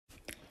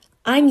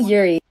I'm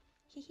Yuri,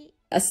 Hehe.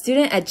 a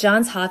student at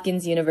Johns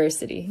Hopkins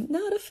University,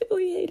 not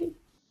affiliated.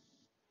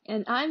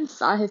 And I'm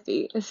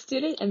Sahithi, a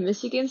student at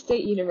Michigan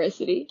State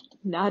University,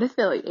 not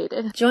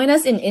affiliated, Join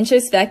us in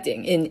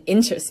Introspecting in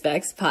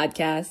Introspects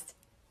podcast.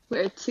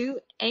 where two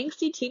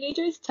angsty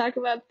teenagers talk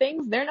about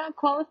things they're not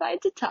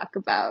qualified to talk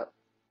about.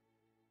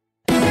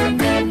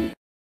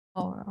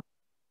 Oh,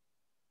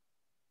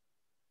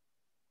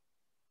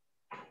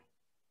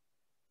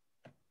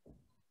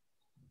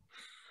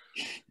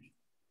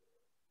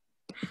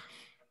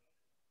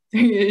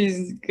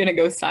 He's gonna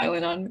go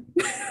silent on me.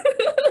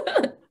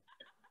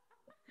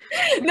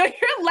 No,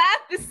 your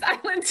laugh is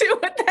silent too.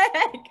 What the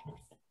heck?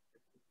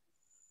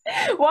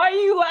 Why are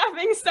you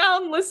laughing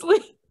soundlessly?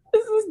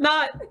 This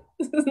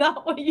is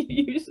not what you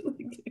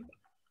usually do.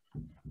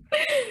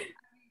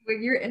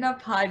 when you're in a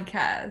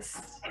podcast.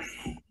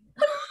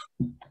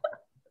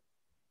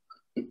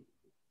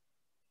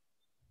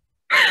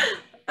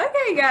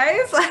 Okay,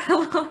 guys,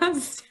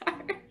 let's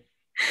start.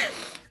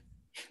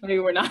 Maybe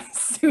we're not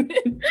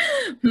suited.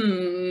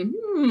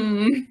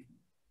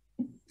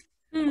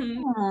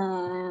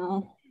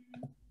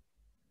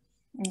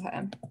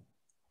 Okay.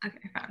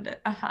 Okay,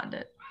 I found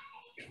it.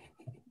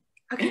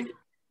 Okay.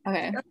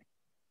 Okay.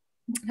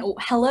 Oh,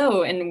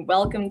 hello and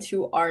welcome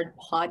to our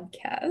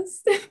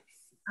podcast.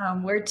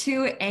 Where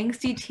two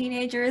angsty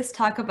teenagers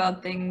talk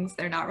about things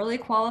they're not really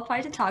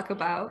qualified to talk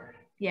about.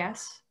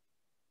 Yes.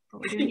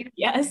 But we're doing it.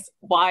 Yes.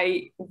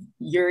 Why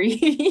Yuri?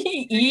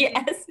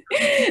 Yes.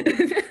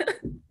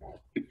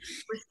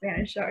 We're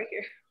Spanish out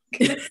here.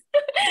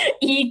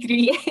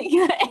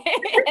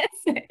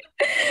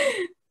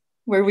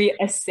 Where we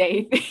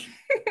essay things.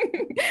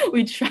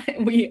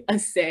 we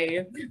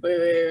essay.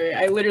 Wait.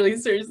 I literally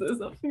searched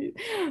this up.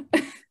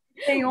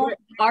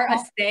 Our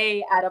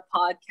essay at a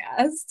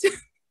podcast.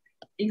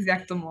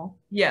 Exactamo.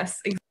 Yes.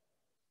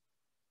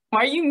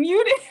 Are you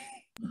muted?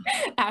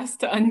 Ask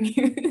to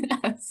unmute.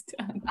 Ask to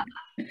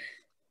unmute.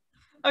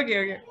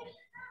 Okay.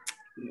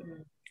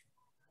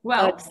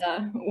 Well,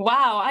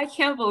 wow, I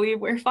can't believe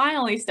we're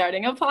finally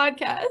starting a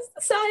podcast.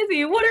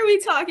 Sazi, what are we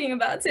talking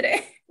about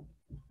today?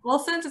 well,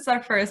 since it's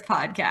our first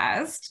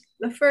podcast,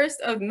 The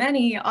first of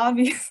many,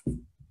 obviously.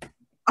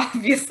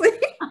 obviously.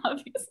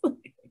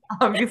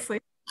 Obviously.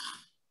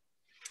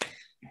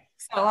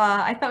 So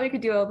I thought we could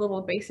do a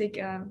little basic,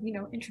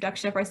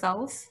 introduction of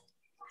ourselves.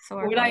 So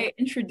What would I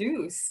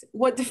introduce?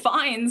 What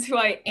defines who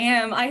I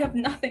am? I have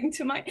nothing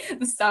to my.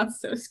 This sounds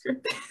so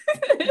scripted.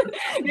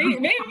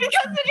 maybe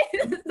because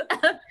it is.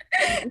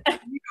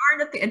 We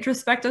aren't at the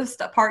introspective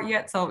part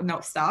yet, so no,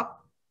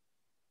 stop.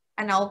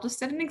 And I'll just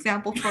set an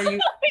example for you.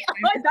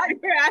 I thought you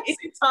were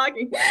actually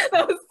talking.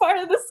 That was part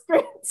of the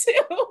script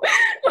too.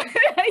 Why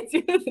did I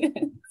do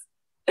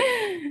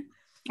this?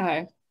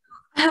 Okay.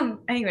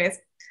 Anyways,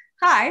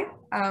 hi,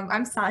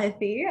 I'm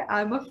Sahithi.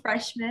 I'm a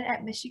freshman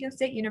at Michigan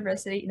State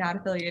University, not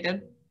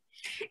affiliated,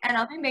 and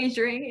I'll be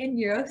majoring in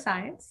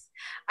neuroscience.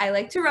 I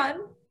like to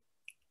run.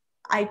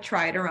 I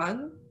try to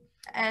run,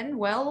 and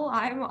well,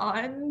 I'm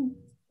on.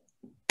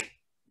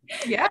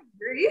 Yeah,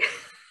 agree.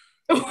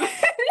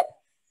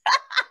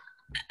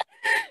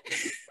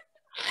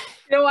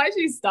 You know why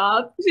she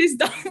stopped? She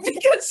stopped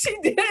because she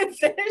didn't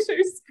finish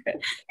her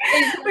script.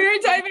 We were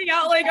typing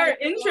out like our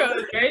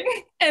intros, right?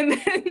 And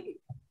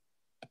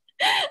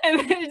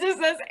then it just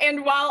says,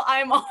 and while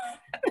I'm on,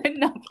 and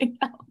nothing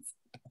else.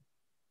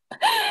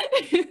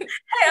 Hey,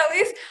 at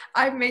least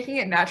I'm making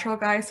it natural,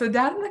 guys. So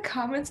down in the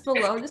comments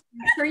below, just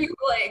make sure you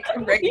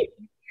rate me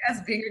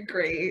as being a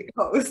great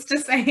host.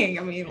 Just saying.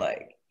 I mean,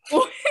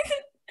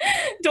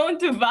 don't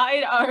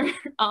divide our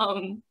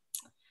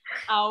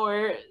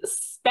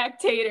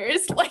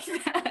spectators like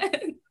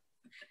that.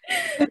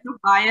 There's no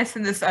bias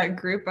in this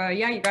group.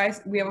 Yeah, you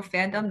guys, we have a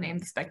fandom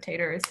named the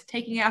Spectators,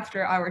 taking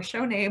after our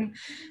show name,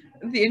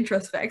 the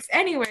Introspects.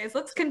 Anyways,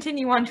 let's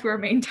continue on to our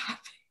main topic.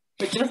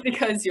 But just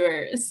because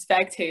you're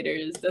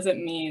spectators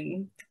doesn't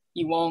mean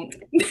you won't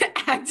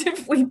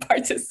actively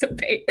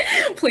participate.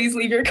 Please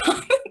leave your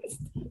comments.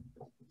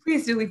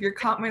 Please do leave your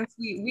comments.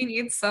 We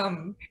need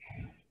some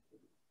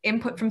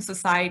input from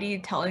society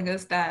telling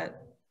us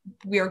that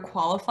we are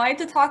qualified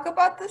to talk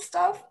about this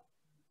stuff.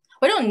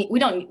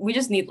 We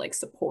just need like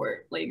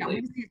support,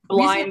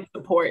 blind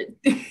support.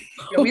 Yeah,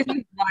 we just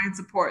need blind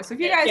support. So if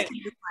you guys can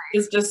just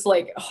it's just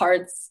like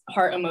heart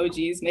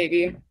emojis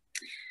maybe.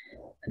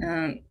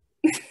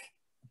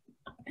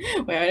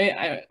 Wait,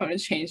 I want to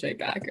change my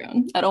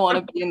background. I don't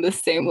want to be in the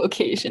same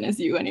location as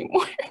you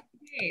anymore.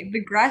 Hey, the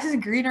grass is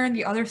greener on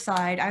the other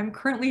side. I'm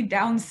currently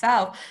down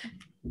south.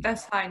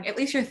 That's fine. At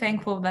least you're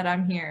thankful that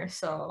I'm here.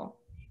 So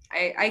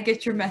I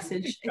get your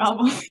message.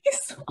 Probably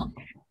so.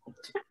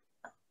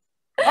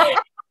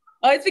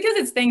 Oh, it's because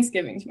it's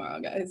Thanksgiving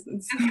tomorrow, guys.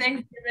 It's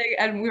Thanksgiving,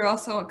 and we're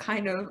also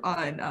kind of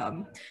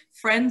on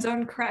friend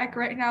zone crack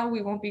right now.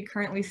 We won't be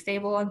currently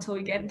stable until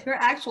we get into our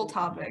actual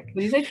topic.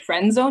 Did you say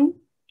friend zone?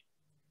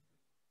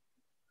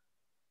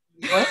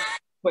 What?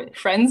 What?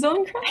 Friend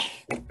zone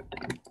crack?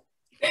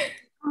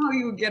 Oh,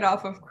 you get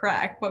off of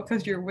crack, but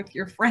because you're with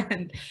your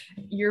friend,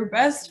 your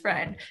best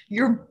friend,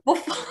 your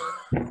buffalo.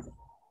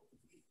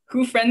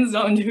 Who friend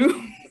zoned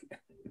who?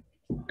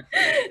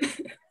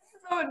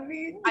 So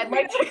mean. I'd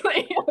like to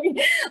clear.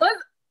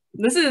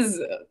 This is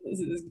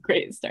a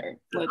great start.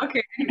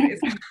 Okay, anyways.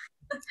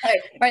 All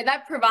right,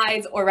 that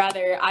provides, or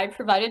rather, I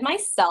provided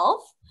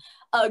myself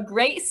a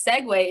great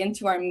segue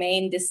into our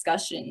main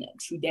discussion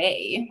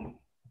today.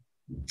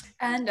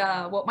 And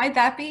what might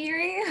that be,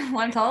 Yuri?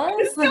 Want to tell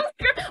us?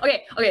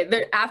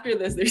 Okay. After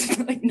this, there's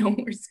like no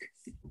more script.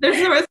 There's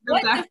no more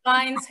What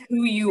defines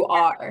who you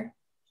are?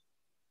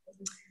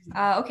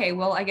 Okay,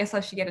 well, I guess I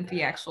should get into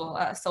the actual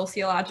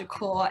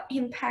sociological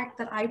impact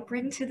that I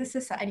bring to the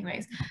society.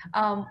 Anyways,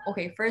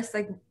 okay, first,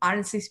 like,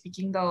 honestly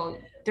speaking, though,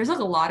 there's like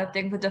a lot of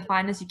things that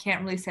define us. You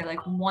can't really say like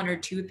one or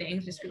two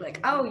things. Just be like,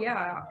 oh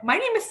yeah, my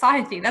name is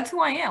Sahithi. That's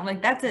who I am.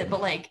 Like, that's it.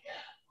 But like,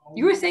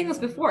 you were saying this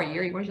before,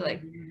 Yuri, where you're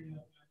like,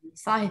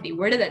 Sahithi,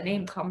 where did that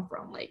name come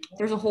from? Like,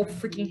 there's a whole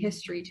freaking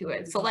history to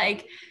it. So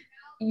like,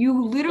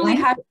 you literally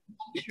have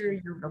your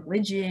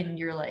religion,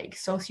 your like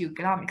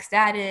socioeconomic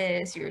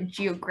status, your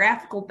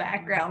geographical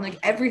background, like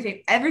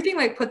everything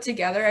like put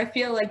together, I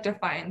feel like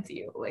defines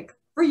you. Like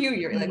for you,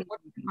 you're like, what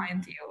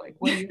defines you? Like,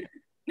 what do you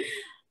think?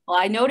 Well,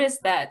 I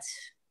noticed that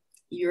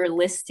you're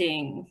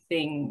listing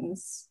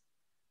things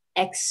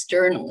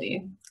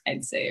externally,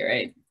 I'd say,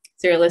 right?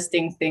 So you're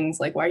listing things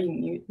like, why are you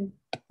muted?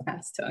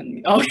 Asked to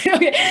unmute.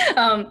 Okay.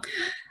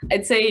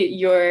 I'd say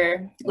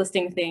you're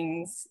listing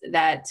things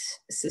that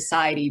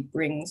society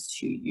brings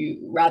to you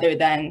rather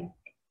than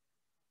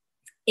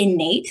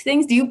innate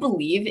things. Do you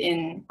believe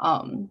in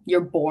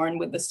you're born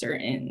with a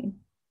certain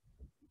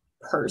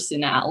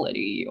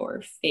personality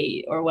or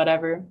fate or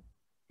whatever?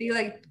 See,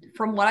 like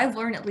from what I've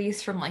learned, at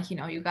least from like, you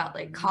know, you got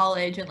like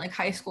college and like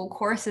high school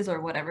courses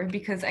or whatever,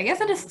 because I guess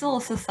it is still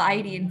a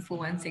society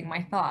influencing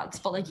my thoughts,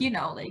 but like, you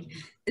know, like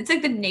it's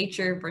like the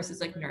nature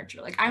versus like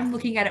nurture. Like I'm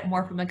looking at it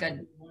more from like a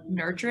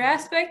nurture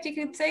aspect, you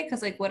could say,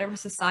 because like whatever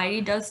society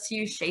does to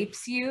you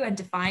shapes you and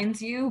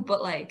defines you.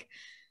 But like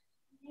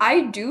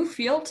I do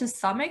feel to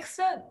some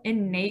extent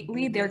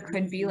innately there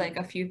could be like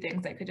a few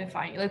things that could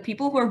define you. Like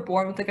people who are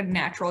born with like a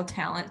natural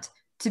talent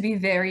to be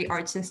very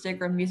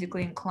artistic or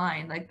musically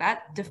inclined, like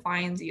that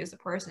defines you as a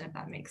person, if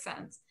that makes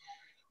sense.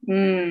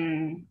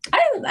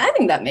 I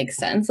think that makes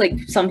sense. Like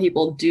some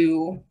people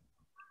do,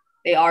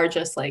 they are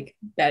just like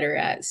better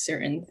at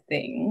certain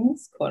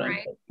things, quote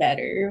unquote, right.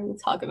 Better. We'll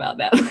talk about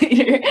that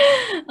later.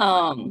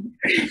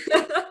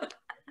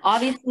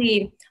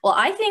 Obviously, well,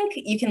 I think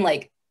you can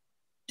like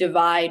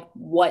divide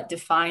what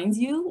defines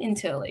you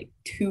into like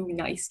two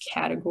nice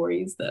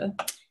categories: the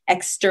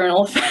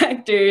external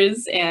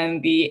factors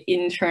and the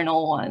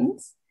internal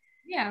ones.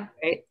 Yeah.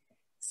 Right.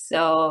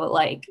 So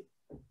like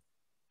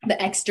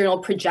the external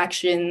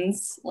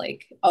projections,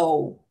 like,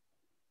 oh,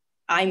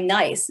 I'm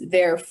nice,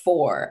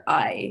 therefore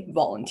I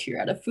volunteer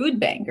at a food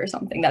bank or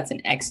something. That's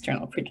an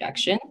external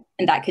projection,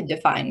 and that could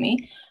define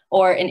me.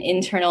 Or an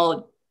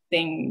internal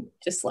thing,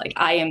 just like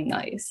I am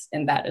nice,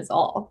 and that is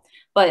all.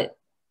 But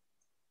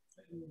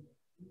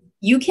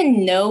you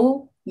can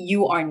know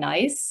you are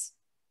nice,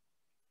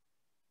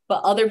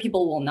 but other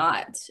people will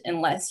not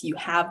unless you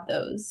have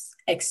those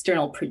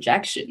external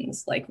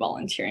projections, like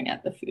volunteering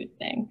at the food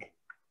bank.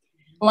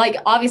 Like,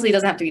 obviously, it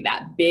doesn't have to be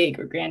that big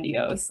or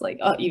grandiose. Like,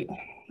 oh, okay.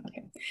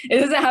 It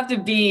doesn't have to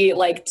be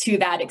like to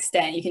that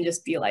extent. You can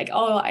just be like,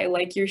 oh, I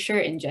like your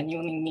shirt and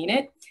genuinely mean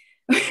it.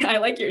 I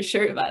like your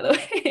shirt, by the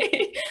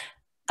way.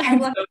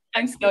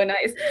 I'm so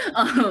nice.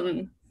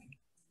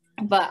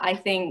 But I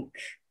think,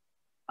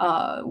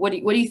 what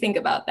do you think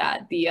about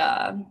that?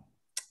 The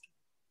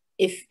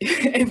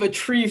if a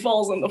tree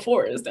falls in the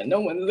forest and no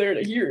one's there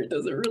to hear it,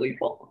 does it really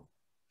fall?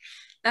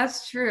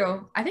 That's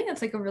true. I think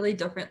it's like a really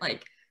different,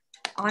 like,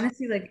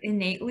 honestly, like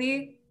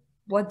innately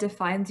what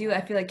defines you.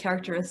 I feel like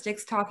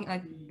characteristics, talking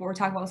like we're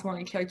talking about this more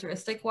like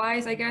characteristic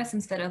wise, I guess,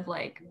 instead of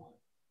like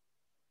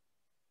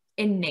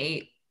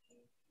innate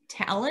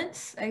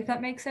talents, if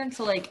that makes sense.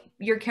 So like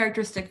your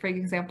characteristic, for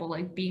example,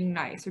 like being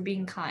nice or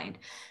being kind,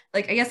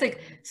 like I guess like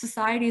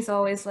society is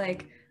always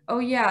like, oh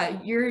yeah,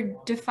 you're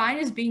defined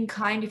as being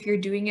kind if you're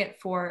doing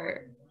it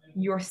for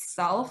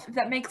yourself, if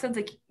that makes sense.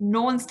 Like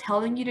no one's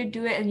telling you to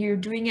do it, and you're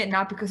doing it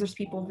not because there's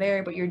people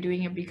there, but you're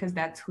doing it because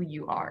that's who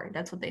you are.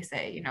 That's what they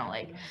say, you know,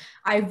 like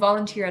I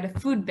volunteer at a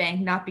food bank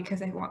not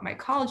because I want my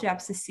college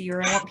apps to see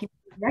or I want people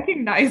to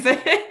recognize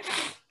it,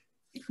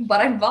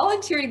 but I'm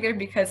volunteering there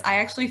because I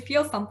actually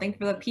feel something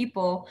for the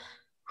people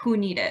who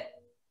need it.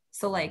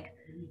 So like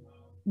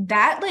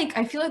that, like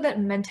I feel like that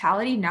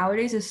mentality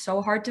nowadays is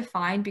so hard to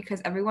find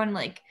because everyone,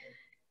 like,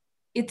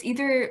 it's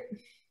either,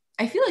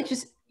 I feel like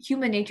just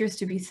human nature is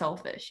to be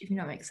selfish, if you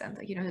know, makes sense,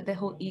 like, you know, the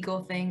whole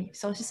ego thing.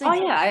 So it's just like,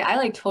 oh yeah, I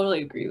like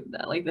totally agree with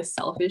that, like the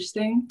selfish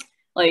thing.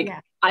 Like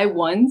yeah. I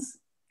once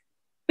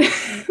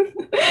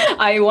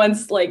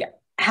like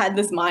had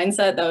this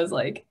mindset that was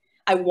like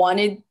I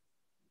wanted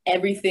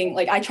everything,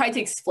 like I tried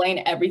to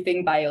explain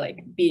everything by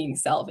like being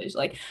selfish,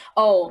 like,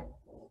 oh,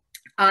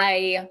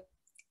 I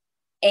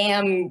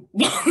am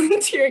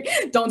volunteering,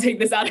 don't take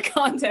this out of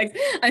context,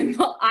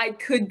 I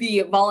could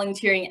be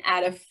volunteering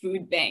at a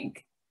food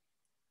bank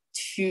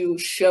to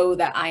show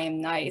that I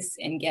am nice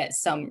and get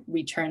some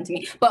return to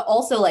me. But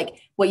also like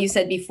what you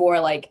said before,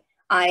 like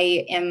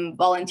I am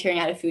volunteering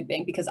at a food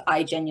bank because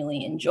I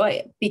genuinely enjoy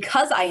it.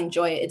 Because I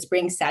enjoy it, it's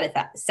bringing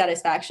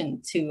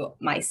satisfaction to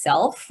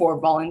myself for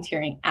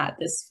volunteering at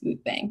this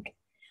food bank,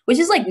 which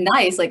is like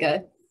nice, like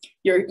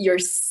you're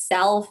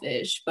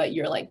selfish, but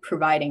you're like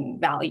providing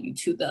value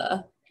to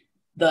the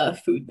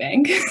food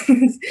bank.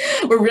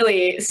 We're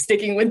really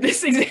sticking with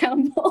this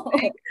example.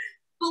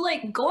 But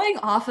like going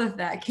off of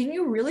that, can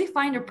you really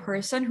find a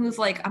person who's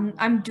like,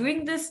 I'm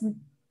doing this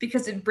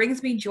because it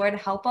brings me joy to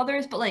help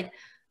others, but like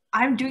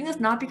I'm doing this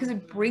not because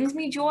it brings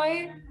me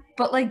joy,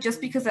 but like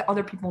just because that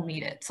other people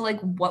need it. So like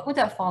what would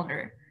that fall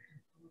under?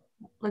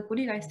 Like what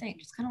do you guys think?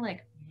 Just kind of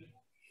like,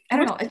 I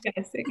don't know.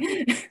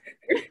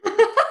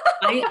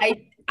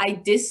 I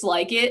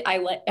dislike it. I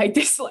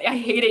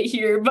hate it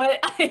here, but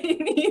I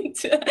need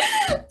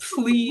to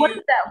please. What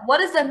is that? What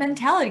is that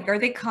mentality? Are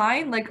they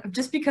kind? Like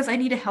just because I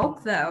need to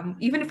help them,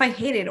 even if I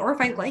hate it or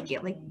if I like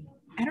it, like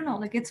I don't know,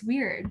 like it's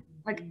weird.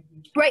 Like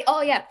right.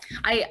 Oh yeah.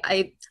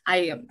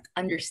 I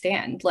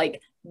understand.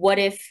 Like what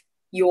if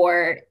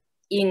your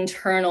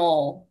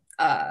internal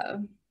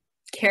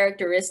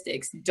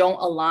characteristics don't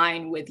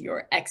align with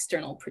your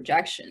external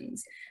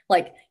projections?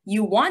 Like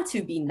you want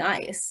to be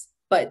nice,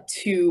 but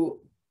to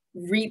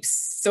reap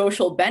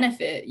social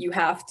benefit, you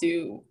have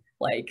to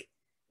like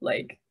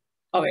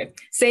okay,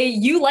 say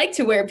you like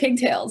to wear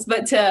pigtails,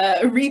 but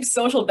to reap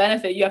social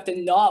benefit, you have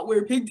to not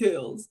wear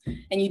pigtails,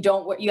 and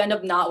you end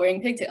up not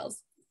wearing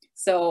pigtails.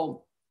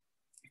 So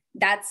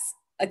that's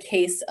a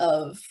case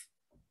of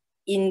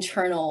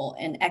internal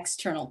and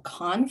external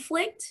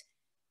conflict.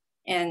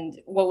 And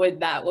what would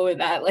that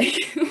like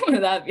what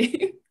would that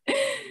be?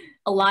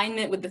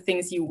 Alignment with the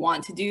things you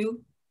want to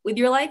do with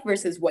your life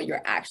versus what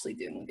you're actually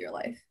doing with your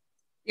life.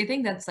 I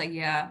think that's like,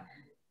 yeah,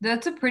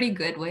 that's a pretty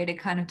good way to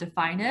kind of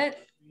define it.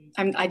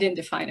 I didn't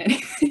define it. I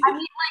mean,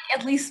 like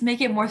at least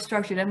make it more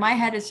structured. In my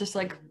head, it's just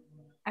like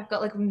I've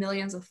got like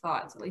millions of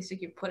thoughts. At least you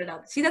can put it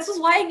out. See, this is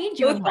why I need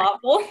you. So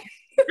thoughtful.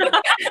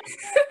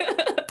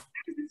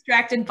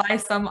 Distracted by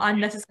some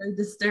unnecessary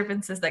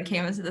disturbances that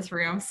came into this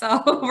room,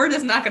 so we're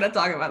just not going to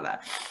talk about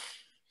that.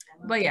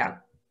 But yeah,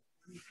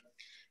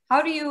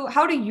 how do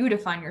you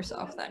define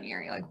yourself then,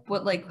 Yuri?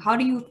 Like how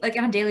do you, like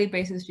on a daily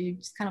basis, do you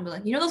just kind of be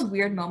like, you know, those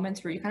weird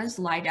moments where you kind of just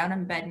lie down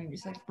in bed and you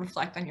just like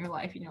reflect on your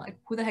life and you're like,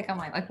 who the heck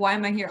am I? Like, why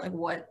am I here? Like,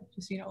 what?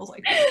 Just, you know,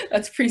 like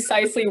that's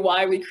precisely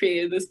why we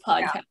created this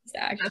podcast.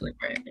 Yeah, actually,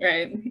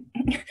 right.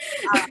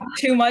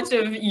 Too much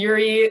of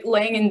Yuri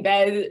laying in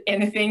bed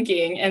and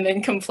thinking and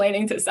then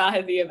complaining to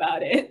Sahithi about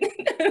it.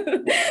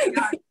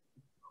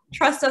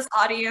 Trust us,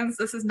 audience,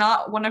 this is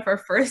not one of our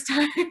first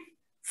times.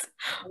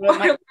 Well, it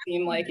might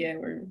seem like it.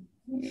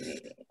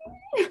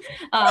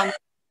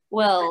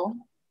 Well,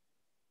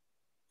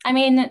 I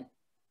mean,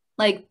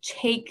 like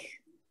take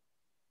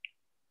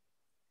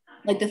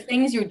like the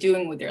things you're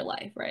doing with your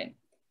life, right?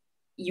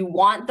 You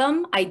want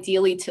them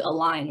ideally to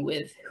align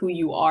with who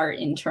you are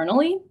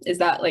internally. Is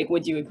that like,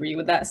 would you agree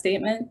with that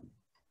statement?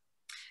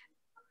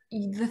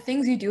 The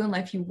things you do in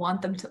life, you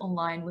want them to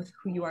align with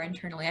who you are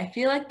internally. I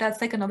feel like that's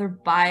like another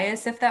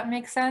bias, if that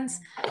makes sense.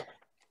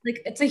 Like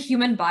it's a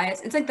human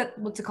bias. It's like that,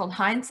 what's it called?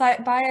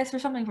 Hindsight bias or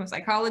something from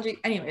psychology.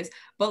 Anyways,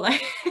 but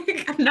like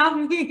not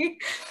me.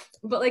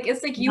 But like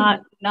it's like you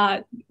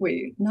not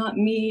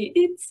me,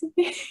 it's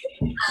me.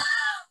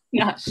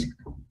 Not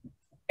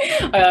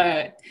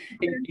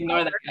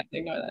ignore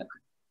that.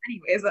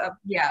 Anyways,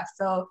 yeah,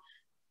 so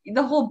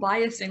the whole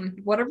bias thing, like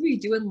whatever we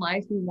do in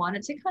life, we want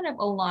it to kind of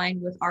align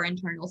with our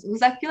internals.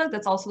 Because I feel like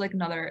that's also like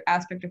another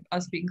aspect of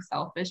us being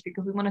selfish,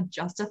 because we want to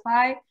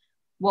justify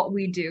what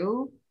we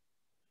do.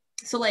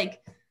 So like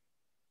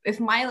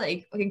if my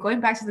like, okay, going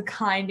back to the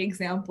kind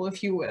example,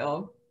 if you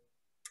will,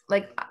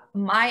 like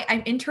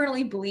I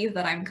internally believe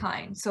that I'm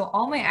kind. So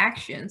all my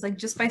actions, like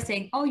just by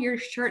saying, oh, your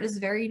shirt is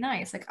very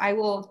nice, like I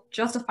will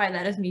justify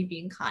that as me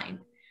being kind.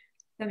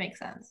 That makes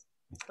sense.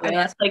 Well,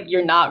 that's like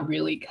you're not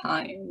really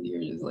kind.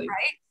 You're just like,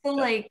 right. So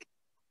like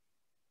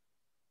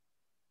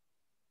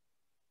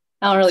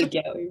I don't really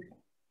get it.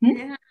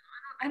 Yeah,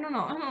 I don't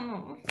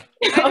know.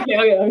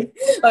 Okay.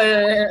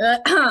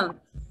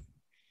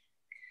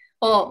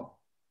 Well,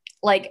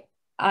 like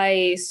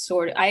I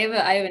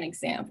have an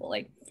example.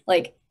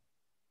 Like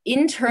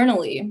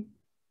internally,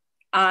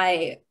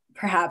 I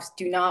perhaps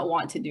do not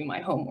want to do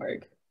my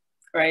homework,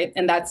 right?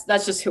 And that's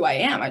just who I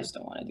am. I just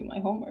don't want to do my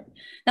homework.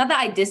 Not that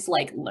I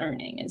dislike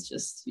learning. It's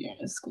just, you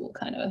know, school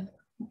kind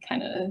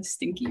of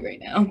stinky right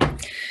now.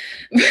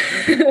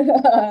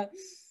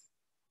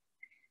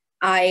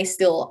 I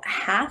still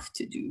have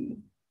to do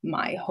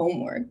my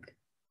homework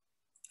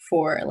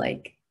for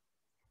like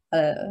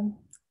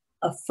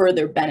a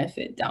further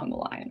benefit down the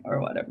line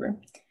or whatever.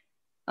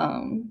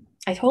 I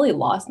totally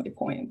lost my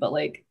point, but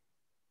like,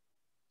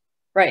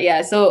 right,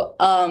 yeah. So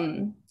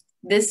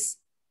this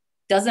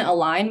doesn't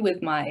align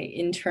with my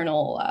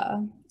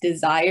internal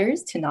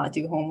desires to not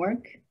do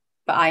homework,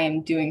 but I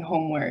am doing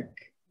homework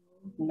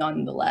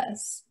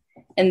nonetheless.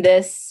 And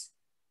this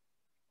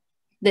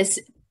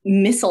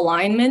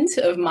misalignment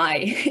of my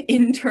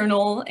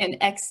internal and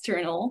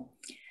external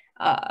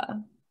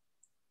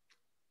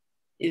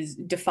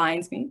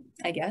defines me,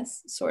 I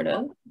guess, sort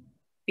of,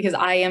 because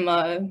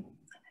can't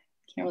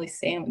really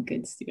say I'm a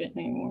good student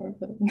anymore,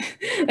 but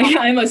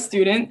I'm a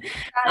student.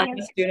 I'm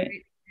a student.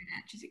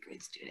 She's a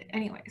great student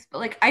anyways, but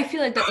like I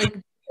feel like that like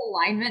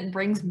alignment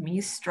brings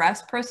me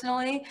stress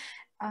personally.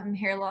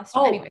 Hair loss.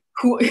 Anyway.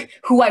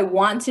 Who I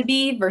want to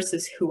be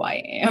versus who I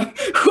am.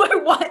 Who I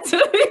want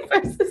to be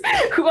versus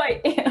who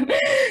I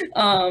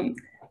am.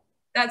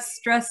 That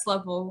stress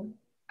level.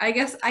 I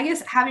guess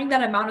having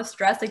that amount of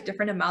stress, like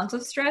different amounts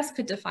of stress,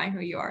 could define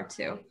who you are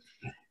too.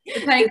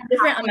 Depending on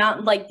different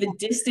amount, like the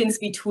distance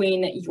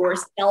between your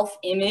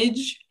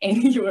self-image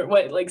and your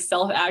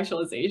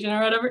self-actualization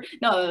or whatever.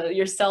 No, I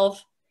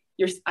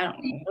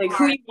don't know, like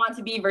who you want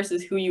to be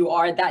versus who you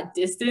are. That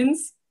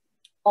distance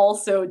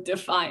also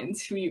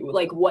defines who you,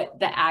 like what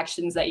the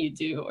actions that you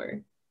do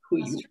or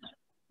who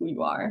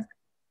you are.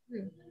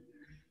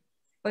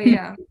 But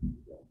yeah.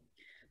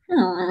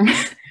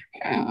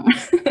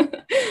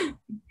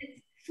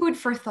 Food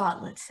for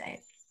thought, let's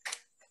say.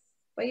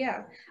 But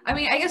yeah, I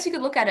mean, I guess you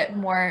could look at it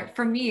more,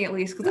 for me at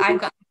least, because I've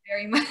got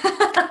very much.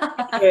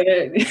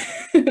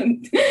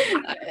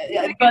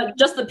 But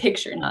just the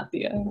picture, not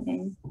the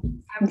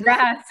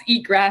grass.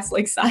 Eat grass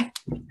like Sai.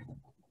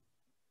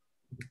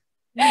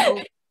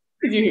 No.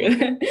 Did you hear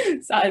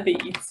that? Sai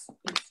eats.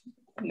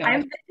 No.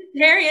 I'm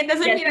vegetarian.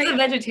 Doesn't mean I'm a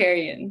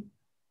vegetarian.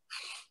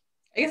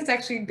 I guess it's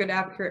actually a good,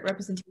 accurate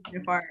representation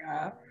of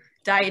our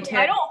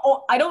dietary.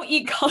 I don't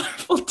eat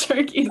colorful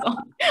turkeys.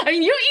 I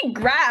mean, you eat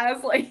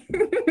grass, like.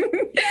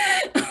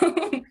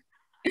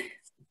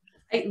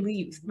 I eat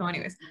leaves. No,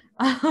 anyways.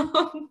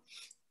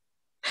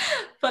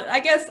 But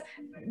I guess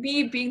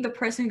me being the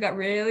person who got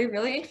really,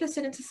 really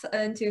interested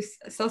into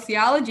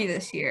sociology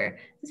this year,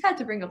 just had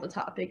to bring up the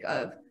topic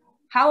of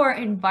how our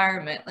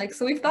environment, like,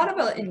 so we've thought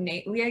about it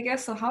innately, I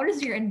guess. So how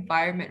does your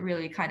environment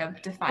really kind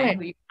of define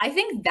who you are? I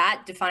think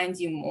that defines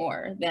you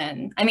more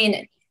than, I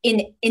mean,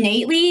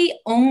 innately,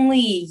 only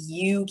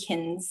you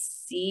can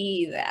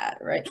see that,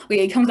 right?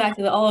 It comes back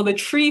to the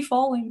tree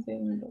falling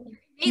thing.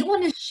 Innate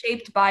one is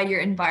shaped by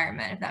your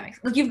environment, if that makes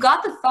sense. Like, you've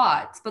got the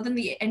thoughts, but then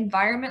the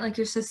environment, like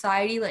your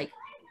society, like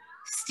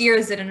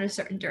steers it in a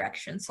certain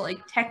direction. So like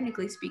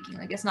technically speaking,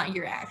 like it's not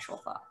your actual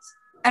thoughts.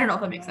 I don't know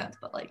if that makes sense,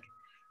 but like.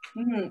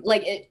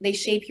 Like they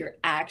shape your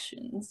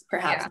actions,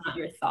 perhaps not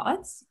your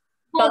thoughts.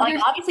 Well, but like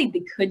obviously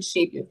they could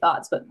shape your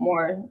thoughts, but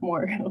more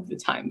of the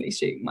time they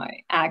shape my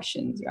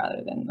actions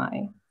rather than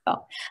my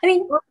thoughts. I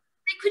mean,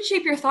 they could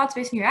shape your thoughts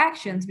based on your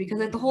actions, because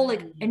like the whole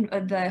like in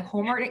the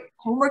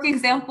homework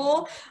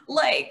example,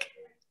 like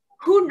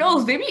who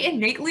knows, maybe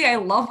innately I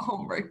love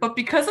homework, but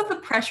because of the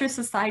pressure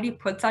society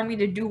puts on me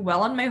to do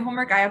well on my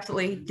homework, I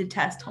absolutely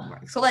detest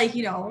homework. So like,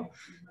 you know,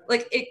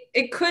 like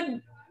it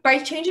could, by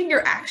changing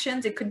your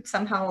actions, it could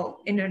somehow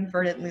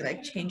inadvertently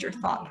like change your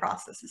thought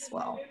process as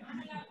well,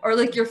 or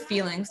like your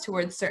feelings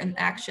towards certain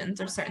actions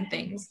or certain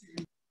things.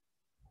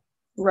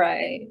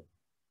 Right.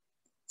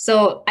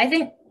 So I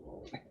think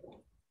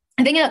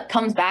it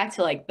comes back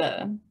to like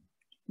the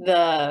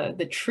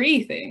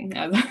tree thing,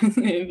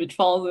 if it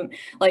falls in,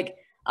 like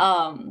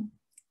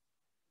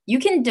you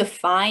can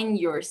define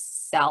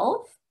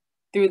yourself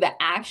through the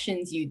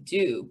actions you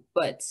do,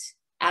 but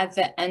at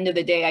the end of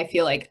the day, I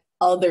feel like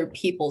other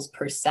people's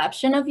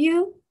perception of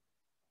you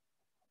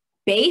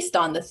based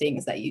on the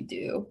things that you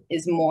do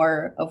is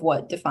more of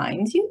what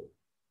defines you.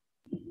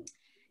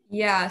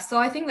 Yeah, so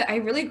I think that I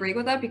really agree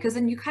with that, because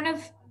then you kind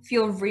of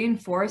feel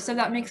reinforced, if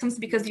that makes sense,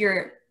 because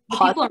you're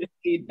positive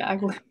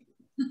feedback.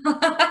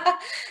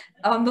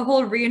 The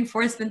whole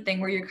reinforcement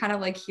thing where you're kind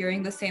of like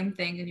hearing the same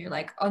thing and you're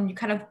like, oh, and you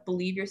kind of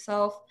believe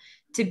yourself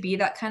to be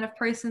that kind of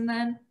person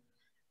then.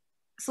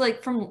 So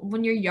like from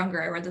when you're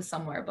younger, I read this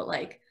somewhere, but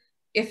like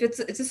if it's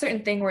a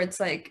certain thing where it's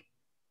like,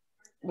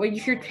 when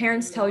your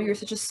parents tell you you're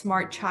such a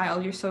smart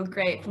child, you're so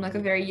great, from like a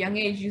very young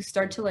age, you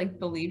start to like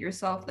believe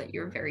yourself that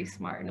you're very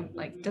smart, and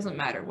like doesn't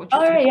matter what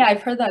you're doing. Yeah,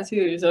 I've heard that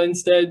too. So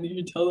instead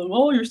you tell them,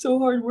 oh, you're so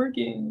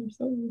hardworking,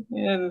 and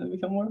then they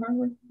become more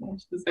hardworking.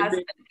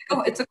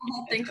 It's a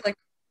whole thing to like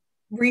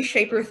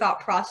reshape your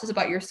thought process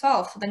about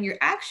yourself, so then your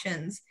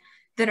actions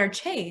then are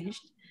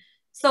changed.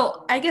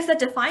 So I guess that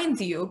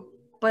defines you.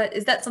 But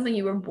is that something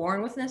you were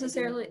born with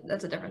necessarily?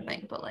 That's a different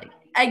thing. But like,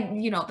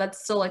 that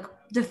still like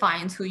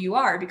defines who you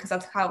are, because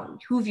that's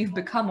who you've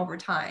become over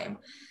time.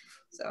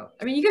 So,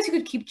 I mean, you guess you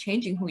could keep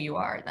changing who you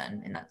are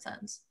then, in that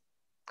sense,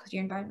 because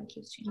your environment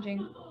keeps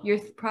changing, your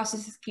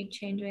processes keep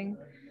changing,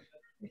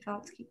 your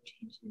thoughts keep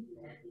changing.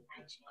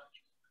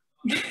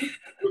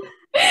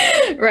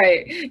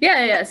 Right.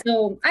 Yeah.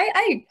 So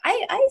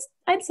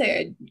I'd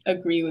say I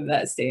agree with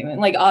that statement.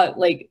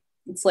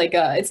 It's like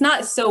it's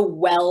not so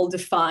well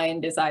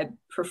defined as I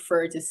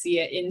prefer to see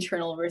it,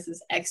 internal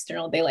versus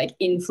external. They like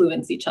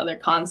influence each other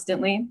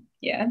constantly.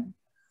 Yeah,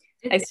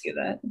 I see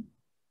that.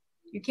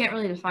 You can't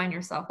really define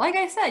yourself. Like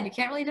I said, you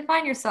can't really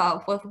define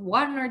yourself with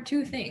one or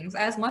two things.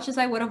 As much as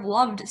I would have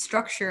loved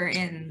structure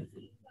in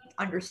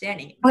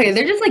understanding. Okay,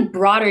 they're just like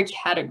broader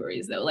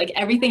categories though. Like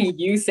everything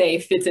you say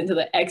fits into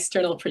the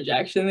external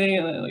projection thing,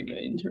 and then like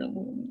the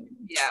internal.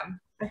 Yeah,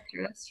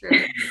 that's true.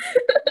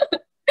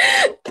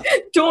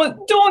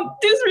 Don't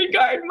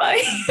disregard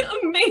my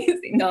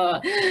amazing. No.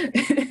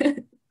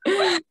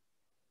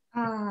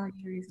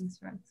 Yuri's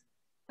instruct.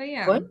 But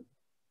yeah.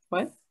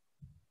 What?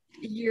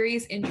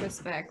 Yuri's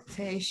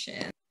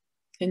introspection.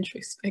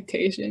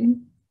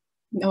 Introspection.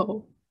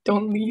 No,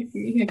 don't leave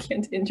me. I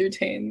can't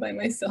entertain by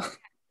myself.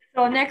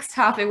 So next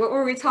topic, what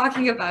were we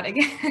talking about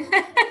again?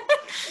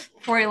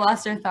 Before we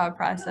lost our thought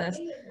process.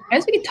 I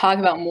guess we could talk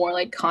about more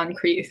like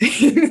concrete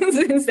things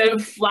instead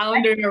of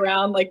floundering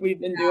around like we've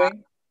been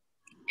doing.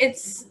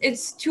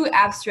 It's too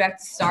abstract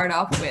to start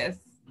off with.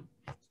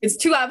 It's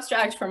too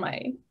abstract for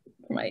my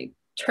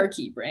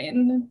turkey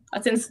brain.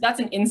 That's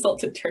an insult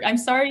to Turkey. I'm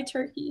sorry,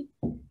 Turkey.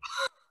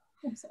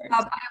 I'm sorry.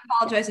 I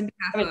apologize on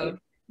behalf of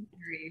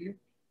Yuri.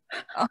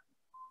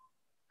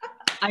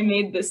 I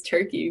made this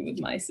turkey with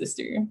my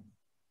sister.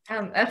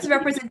 That's a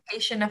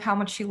representation of how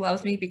much she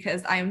loves me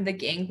because I'm the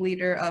gang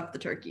leader of the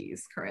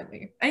turkeys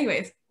currently.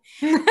 Anyways.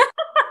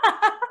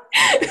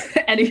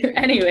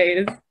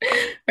 Anyways.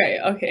 Right,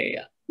 okay.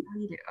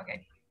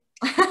 Okay.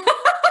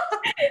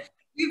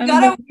 I'm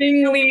the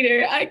gang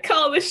leader. I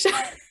call the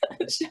shots.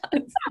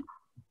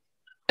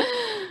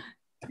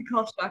 I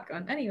call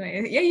shotgun.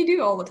 Anyway, yeah, you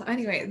do all the time.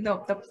 Anyway,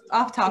 no,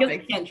 off topic. I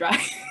can't drive.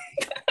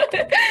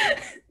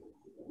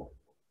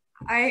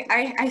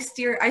 I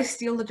steer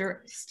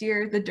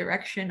the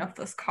direction of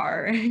this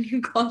car, and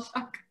you call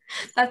shotgun.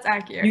 That's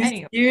accurate. You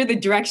anyway. steer the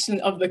direction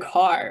of the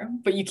car,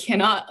 but you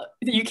cannot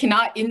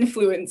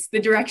influence the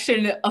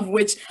direction of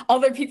which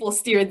other people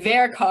steer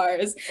their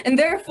cars, and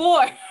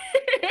therefore.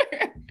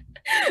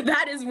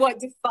 That is what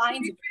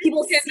defines you.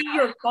 People see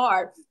your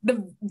car,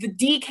 the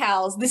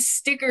decals, the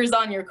stickers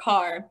on your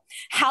car,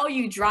 how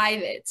you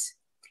drive it.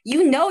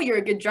 You know you're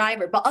a good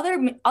driver, but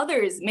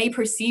others may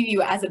perceive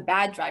you as a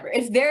bad driver.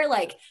 If they're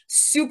like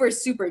super,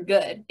 super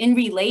good in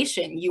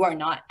relation, you are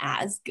not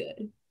as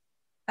good.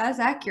 That's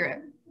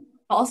accurate.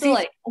 Also,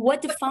 like,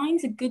 what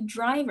defines a good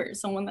driver?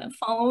 Someone that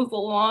follows the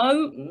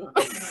laws?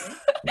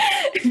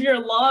 If you're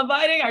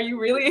law-abiding, are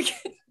you really a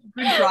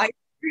good driver?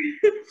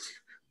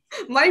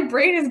 My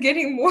brain is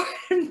getting more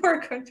and more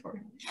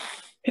contorted.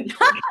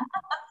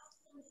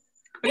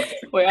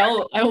 Wait,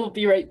 I will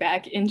be right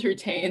back.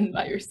 Entertained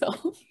by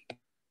yourself.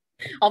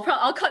 I'll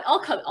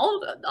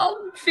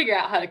figure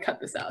out how to cut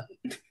this out.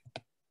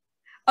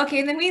 Okay,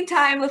 in the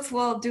meantime,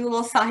 we'll do a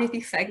little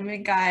Sahithi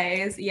segment,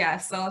 guys. Yeah,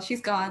 so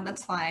she's gone,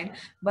 that's fine.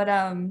 But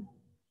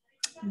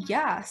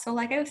yeah, so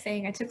like I was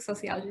saying, I took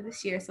sociology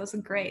this year, so it's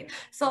great.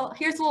 So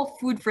here's a little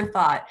food for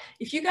thought.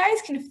 If you guys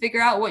can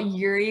figure out what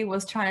Yuri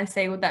was trying to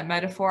say with that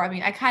metaphor, I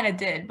mean, I kind of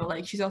did, but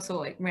like she's also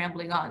like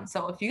rambling on.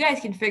 So if you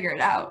guys can figure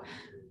it out,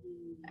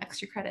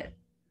 extra credit,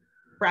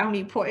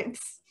 brownie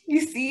points.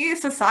 You see,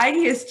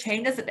 society has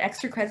changed as an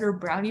extra credit or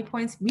brownie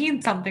points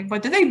mean something,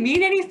 but do they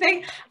mean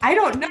anything? I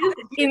don't know.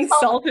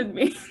 Insulted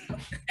me. Like,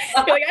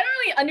 I don't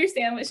really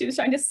understand what she was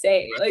trying to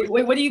say. Like,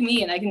 wait, what do you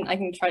mean? I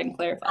can try and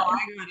clarify. Oh,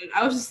 I got it.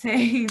 I was just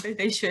saying that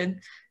they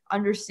should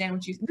understand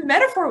what you. The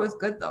metaphor was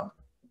good though,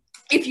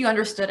 if you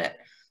understood it.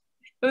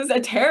 It was a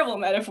terrible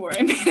metaphor.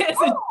 I mean,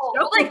 it's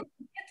like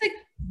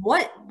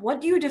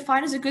what do you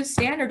define as a good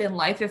standard in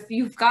life if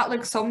you've got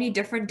like so many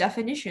different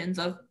definitions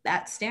of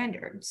that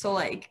standard? So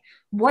like,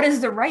 what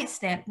is the right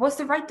what's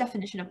the right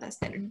definition of that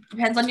standard?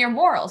 Depends on your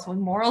morals.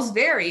 When morals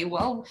vary,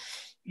 well,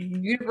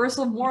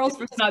 universal morals.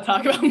 Let's not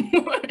talk about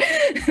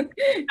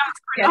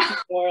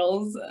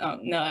morals. Oh,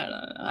 no.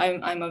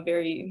 I'm a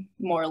very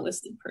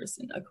moralistic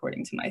person,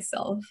 according to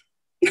myself.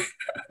 Is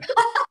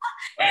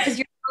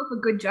yourself a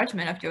good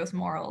judgment of those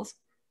morals?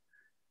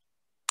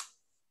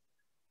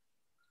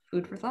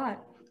 Food for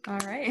thought. All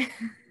right.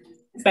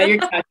 Is that your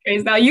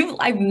catchphrase now?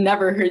 I've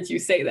never heard you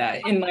say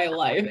that in my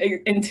life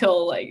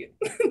until like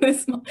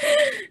this month.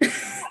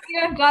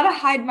 Yeah, I've got to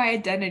hide my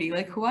identity.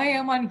 Like who I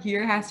am on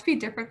here has to be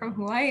different from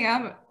who I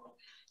am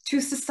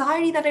to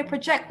society that I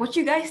project. What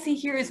you guys see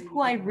here is who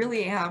I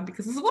really am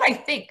because this is what I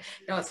think.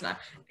 No, it's not.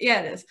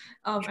 Yeah, it is.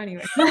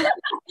 Anyway.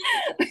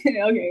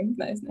 Okay,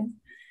 nice.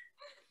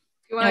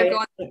 You want to go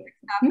on to the next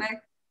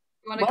topic?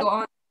 You want to go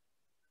on?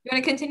 You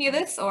want to continue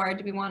this, or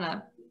do we want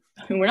to?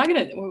 I mean, we're not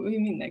gonna. What do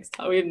you mean next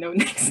topic? We have no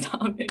next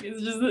topic.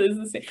 It's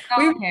the same.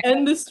 Oh, we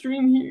end the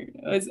stream here.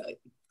 Oh, it's a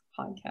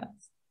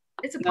podcast.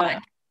 It's a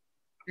podcast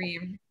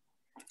stream.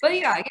 But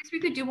yeah, I guess we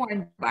could do more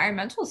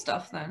environmental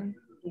stuff then.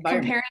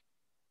 Compare,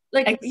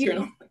 like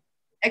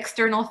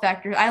external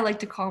factors. I like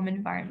to call them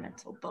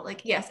environmental, but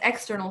like yes,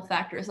 external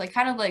factors, like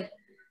kind of like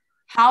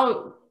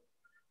how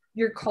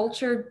your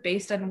culture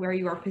based on where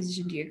you are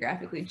positioned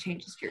geographically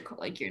changes your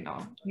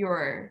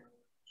your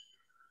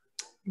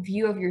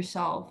view of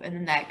yourself, and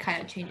then that kind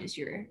of changes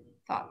your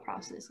thought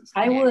processes.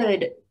 I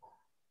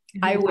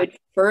would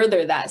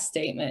further that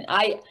statement.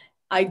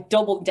 I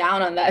doubled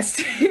down on that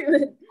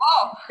statement.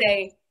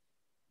 Say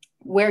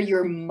where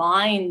your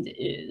mind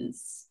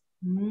is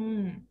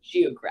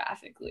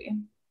geographically.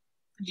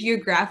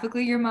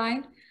 Geographically, your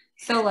mind.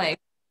 So like,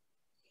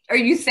 Are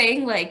you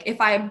saying like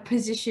if I'm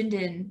positioned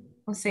in,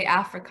 let's say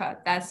Africa,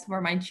 that's where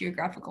my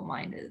geographical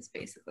mind is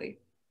basically?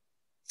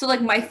 So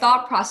like my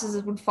thought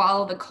processes would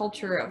follow the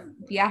culture of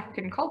the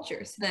African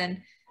culture. So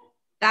then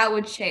that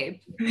would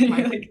shape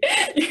my Like,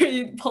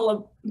 you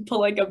pull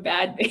like a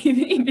bad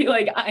baby and be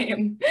like, I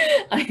am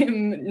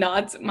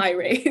not my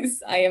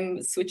race. I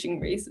am switching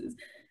races.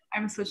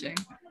 I'm switching.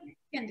 You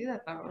can't do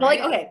that though, right? But like,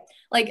 okay,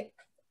 like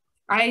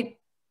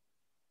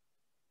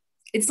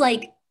it's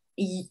like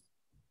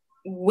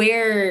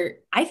where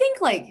I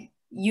think like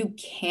you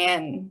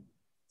can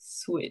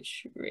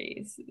switch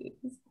races.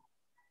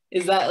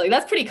 Is that like,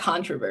 that's pretty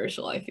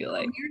controversial, I feel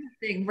like. Here's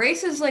the thing.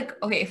 Race is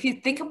like, okay, if you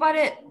think about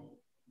it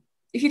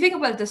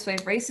this way,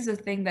 race is a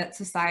thing that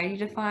society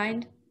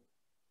defined.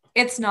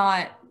 It's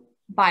not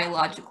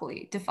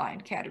biologically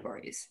defined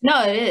categories.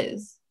 No, it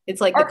is. It's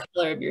like the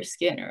color of your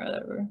skin or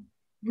whatever.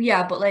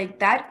 Yeah, but like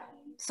that,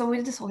 so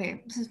this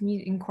is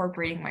me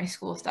incorporating my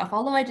school stuff,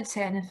 although I did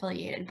say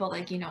unaffiliated, but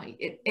like, you know,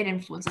 it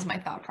influences my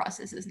thought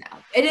processes now.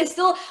 It is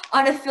still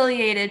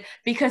unaffiliated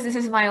because this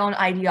is my own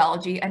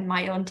ideology and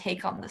my own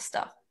take on this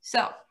stuff.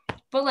 So,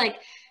 but like,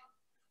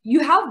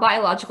 you have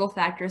biological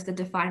factors that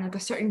define like a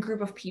certain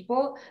group of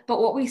people, but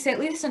what we say, at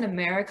least in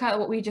America,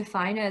 what we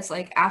define as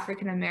like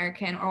African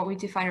American, or what we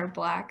define as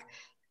Black,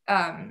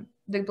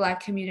 the Black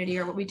community,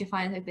 or what we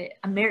define as like the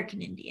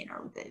American Indian,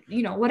 or the,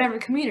 you know, whatever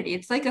community,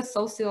 it's like a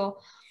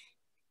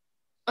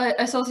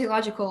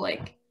sociological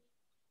like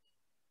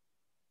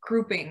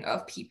grouping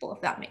of people,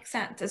 if that makes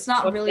sense. It's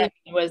not really.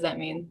 What does that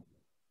mean?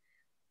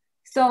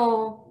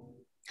 So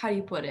how do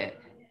you put it?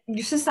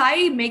 Your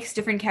society makes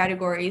different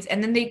categories,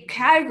 and then they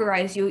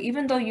categorize you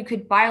even though you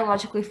could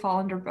biologically fall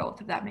under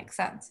both, if that makes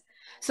sense.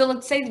 So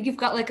let's say you've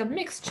got like a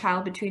mixed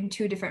child between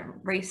two different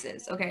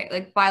races, okay,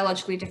 like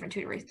biologically different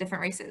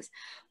different races,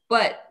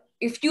 but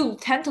if you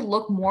tend to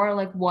look more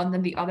like one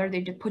than the other, they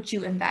just put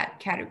you in that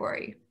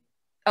category,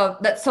 of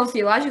that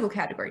sociological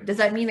category. Does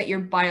that mean that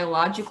you're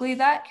biologically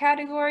that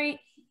category?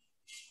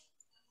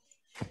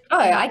 Oh,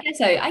 I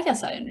guess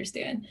I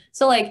understand.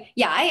 So like,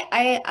 yeah,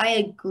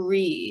 I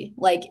agree.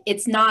 Like,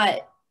 it's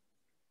not,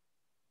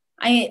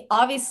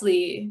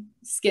 obviously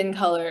skin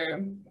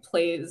color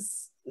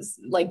plays,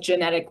 like,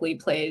 genetically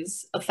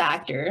plays a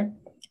factor,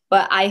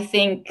 but I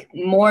think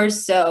more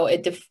so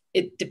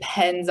it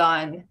depends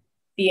on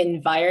the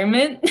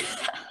environment.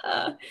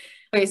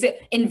 Okay, so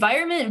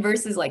environment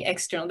versus like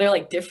external, they're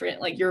like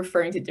different, like you're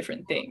referring to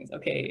different things,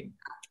 okay?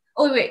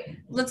 Oh wait,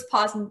 let's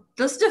pause and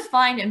let's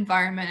define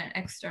environment and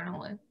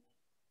external.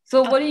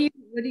 So what do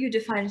you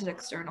define as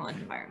external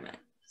environment?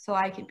 So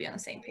I could be on the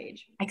same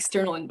page.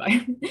 External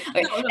environment.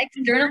 Okay. No.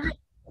 External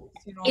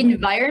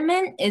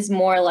environment is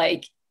more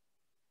like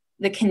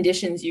the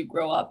conditions you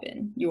grow up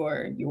in.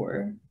 Your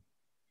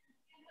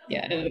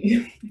yeah,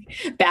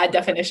 bad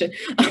definition.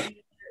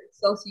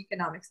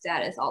 Socioeconomic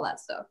status, all that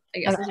stuff, I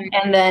guess.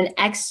 And then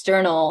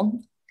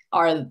external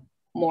are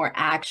more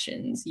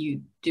actions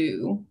you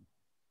do.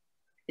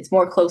 It's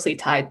more closely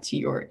tied to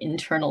your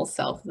internal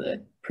self,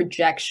 the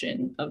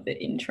projection of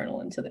the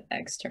internal into the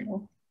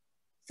external.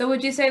 So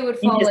would you say it would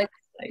fall like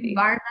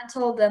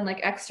environmental, then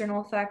like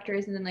external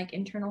factors, and then like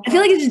internal factors? I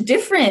feel like it's just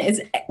different. It's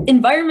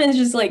environment is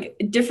just like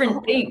a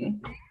different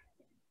thing.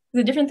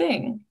 It's a different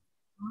thing.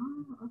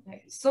 Oh,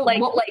 okay. So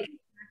like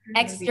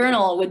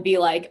external would be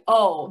like,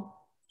 oh,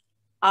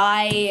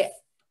 I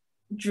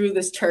drew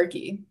this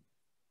turkey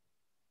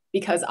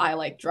because I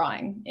like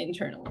drawing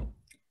internally.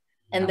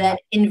 And then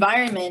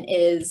environment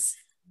is,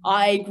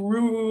 I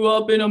grew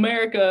up in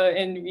America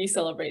and we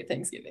celebrate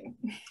Thanksgiving.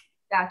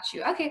 Got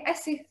you. Okay, I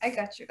see. I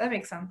got you. That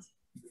makes sense.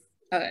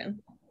 Okay.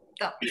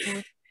 Oh.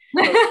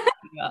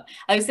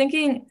 I was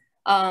thinking,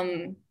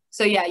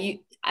 so yeah,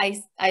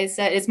 I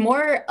said it's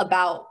more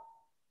about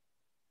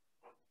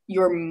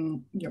your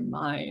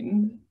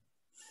mind.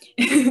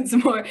 It's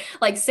more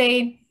like,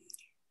 say,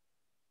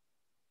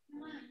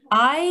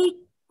 I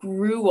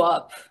grew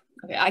up,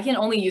 okay, I can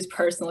only use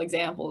personal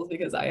examples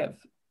because I have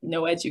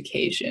no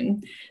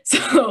education.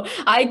 So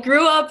I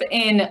grew up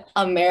in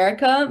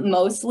America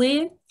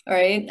mostly, all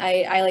right?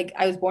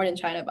 I was born in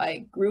China, but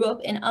I grew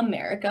up in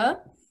America.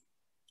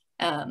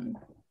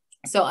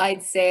 So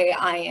I'd say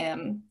I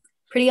am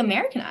pretty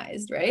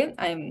Americanized, right?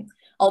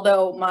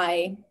 Although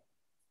my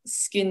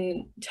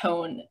skin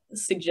tone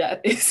says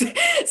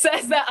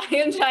that I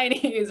am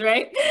Chinese,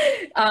 right?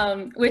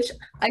 Which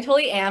I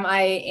totally am.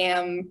 I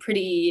am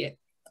pretty,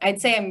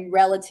 I'd say I'm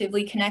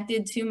relatively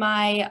connected to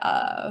my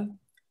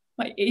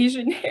my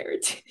Asian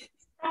heritage.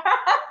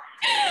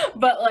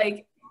 But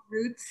like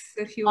roots,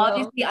 if you will.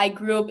 Obviously I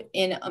grew up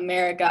in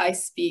America. I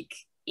speak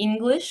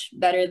English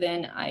better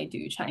than I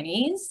do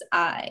Chinese.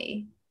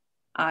 I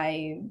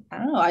don't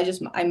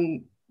know,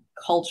 I'm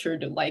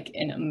cultured like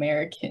an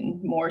American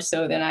more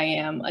so than I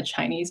am a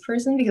Chinese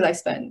person, because I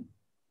spent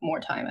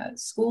more time at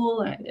school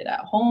than I did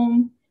at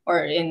home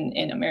or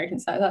in American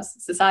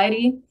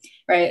society,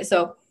 right?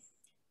 So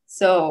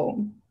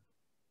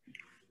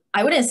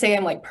I wouldn't say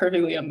I'm like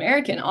perfectly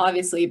American,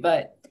 obviously,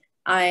 but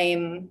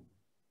I'm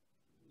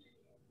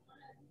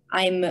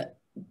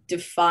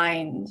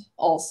defined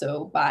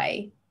also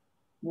by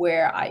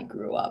where I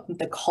grew up,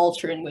 the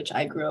culture in which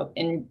I grew up,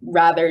 and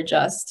rather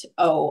just,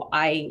 oh,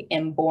 I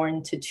am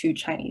born to two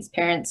Chinese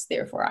parents,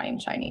 therefore I am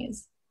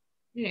Chinese.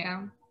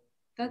 Yeah,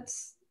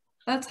 that's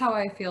how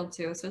I feel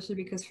too, especially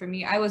because for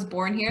me, I was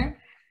born here,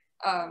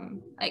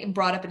 like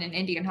brought up in an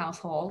Indian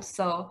household.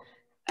 So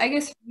I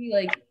guess for me,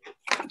 like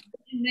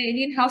in the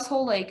Indian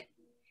household, like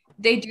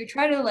they do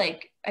try to,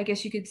 like, I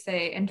guess you could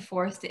say,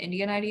 enforce the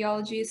Indian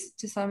ideologies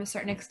to some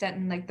certain extent,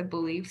 and like the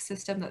belief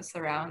system that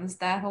surrounds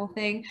that whole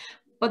thing.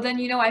 But then,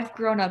 you know, I've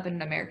grown up in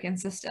an American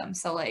system,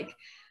 so like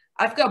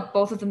I've got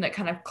both of them that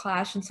kind of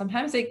clash, and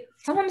sometimes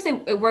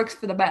it works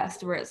for the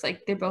best, where it's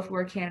like they both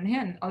work hand in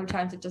hand. Other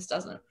times it just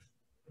doesn't.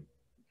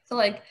 So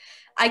like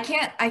I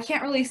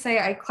can't really say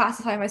I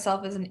classify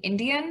myself as an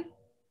Indian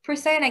per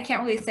se, and I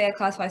can't really say I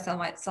classify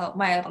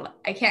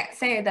I can't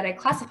say that I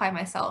classify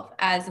myself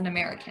as an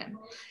American.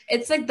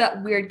 It's like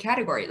that weird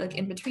category, like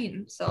in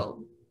between.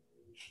 So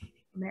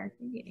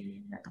American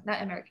Indian,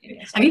 not American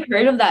Indian. Have you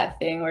heard of that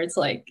thing where it's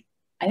like,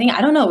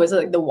 I don't know, was it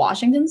like the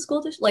Washington school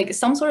district, like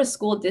some sort of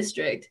school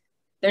district?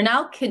 They're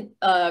now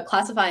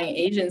classifying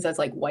Asians as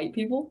like white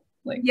people.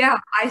 Like, yeah,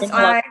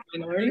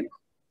 minority.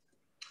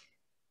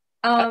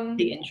 That'd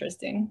be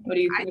interesting. What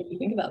do you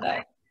think about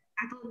that?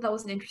 I thought that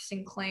was an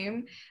interesting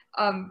claim.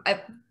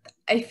 I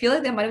feel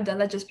like they might have done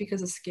that just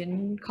because of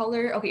skin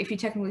color. Okay, if you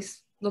technically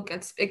look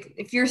at,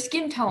 if your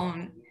skin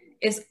tone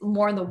is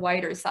more on the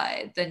whiter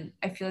side, then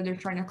I feel like they're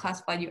trying to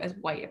classify you as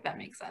white, if that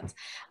makes sense.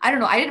 I don't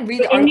know. I didn't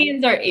read the article.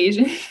 Indians are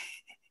Asian.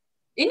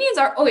 Indians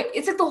are, oh wait,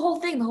 it's like the whole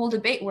thing, the whole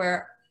debate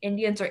where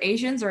Indians are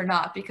Asians or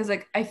not, because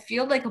like I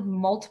feel like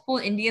multiple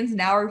Indians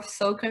now are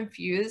so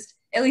confused,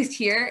 at least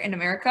here in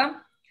America,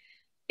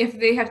 if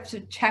they have to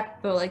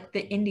check the like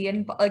the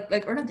Indian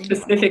like or not the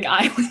Pacific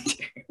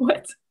Islander.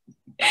 What?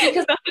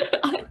 Because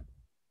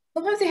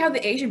sometimes they have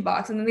the Asian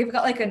box, and then they've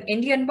got like an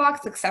Indian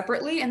box like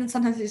separately, and then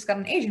sometimes they just got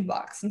an Asian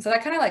box, and so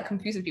that kind of like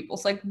confuses people.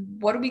 So like,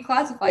 what do we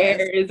classify?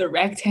 There is a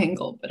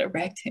rectangle, but a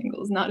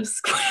rectangle is not a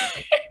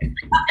square.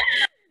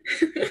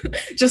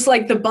 Just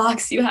like the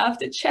box you have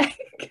to check.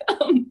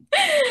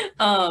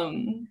 Are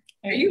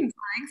you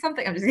implying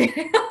something? I'm just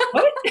kidding.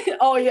 What?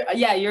 Oh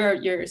yeah,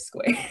 you're a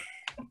square.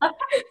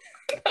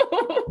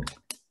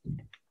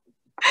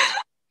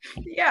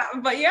 Yeah,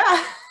 but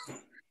yeah,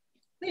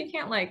 you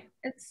can't like,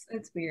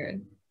 it's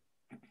weird.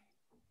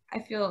 I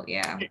feel,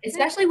 yeah,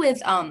 especially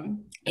with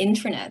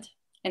internet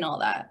and all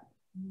that.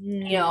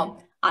 You know,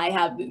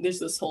 there's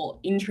this whole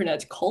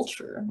internet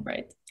culture,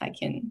 right? I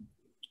can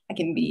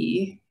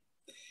be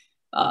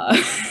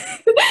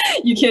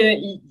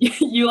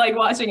you like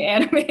watching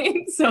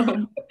anime,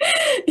 so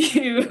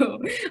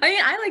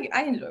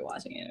I enjoy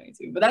watching anime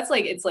too, but that's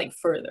like, it's like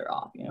further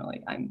off, you know,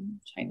 like I'm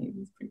Chinese,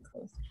 it's pretty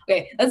close.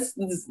 Okay, let's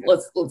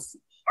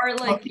or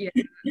like, yeah,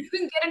 you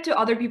can get into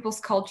other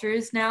people's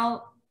cultures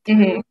now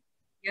through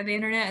the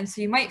internet, and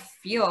so you might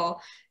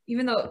feel,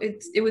 even though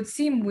it would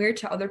seem weird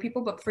to other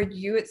people, but for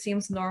you it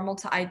seems normal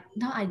to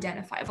not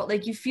identify, but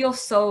like you feel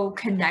so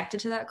connected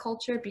to that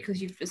culture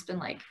because you've just been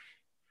like,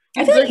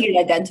 I feel like you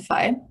can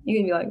identify. You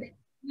can be like,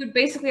 you would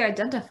basically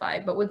identify,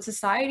 but would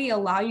society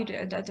allow you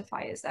to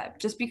identify as that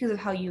just because of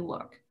how you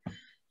look?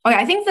 Okay,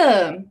 I think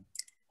the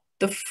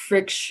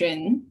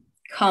friction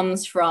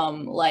comes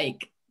from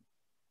like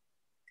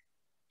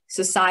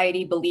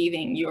society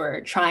believing you're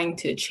trying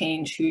to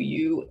change who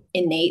you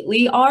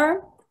innately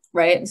are,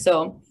 right?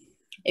 So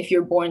if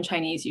you're born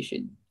Chinese, you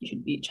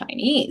should be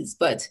Chinese.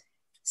 But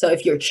so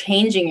if you're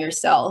changing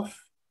yourself,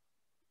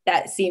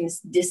 that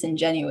seems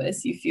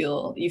disingenuous. You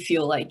feel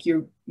like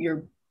you're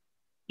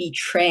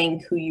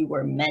betraying who you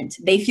were meant.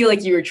 They feel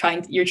like you're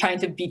trying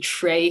to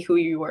betray who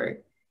you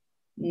were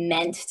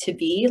meant to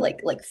be,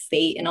 like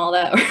fate and all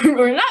that,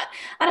 or not.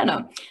 I don't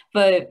know,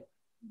 but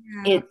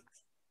yeah.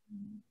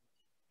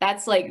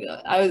 That's like,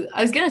 I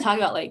was gonna talk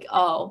about like,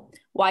 oh,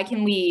 why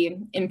can we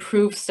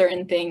improve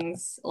certain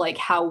things, like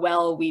how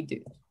well we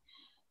do?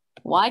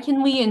 Why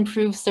can we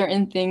improve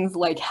certain things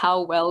like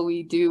how well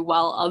we do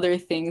while other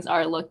things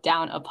are looked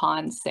down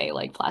upon, say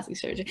like plastic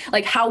surgery,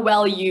 like how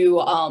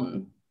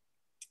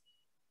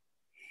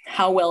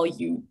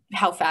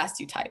fast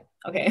you type,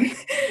 okay,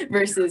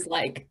 versus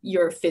like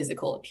your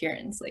physical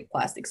appearance, like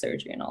plastic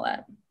surgery and all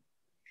that.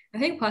 I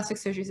think plastic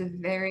surgery is a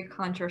very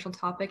controversial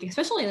topic,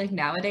 especially like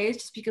nowadays,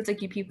 just because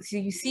like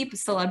you see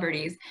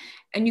celebrities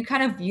and you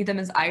kind of view them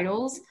as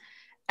idols,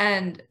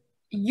 and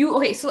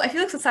so I feel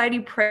like society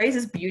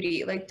praises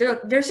beauty. Like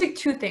there's like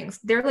two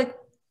things. They're like,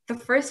 the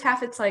first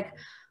half, it's like,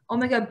 oh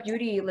my God,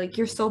 beauty, like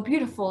you're so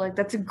beautiful, like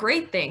that's a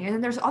great thing. And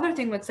then there's other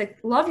thing that's like,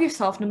 love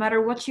yourself no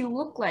matter what you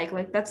look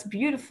like that's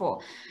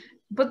beautiful.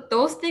 But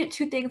those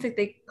two things, like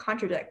they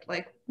contradict.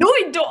 Like, no,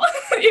 we don't.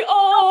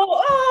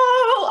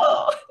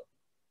 oh.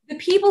 The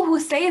people who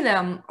say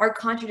them are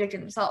contradicting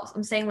themselves.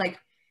 I'm saying like,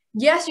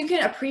 yes, you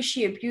can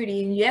appreciate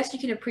beauty, and yes, you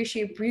can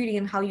appreciate beauty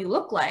and how you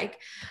look like.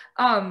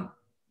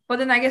 But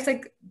then I guess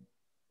like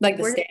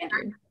the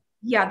standard.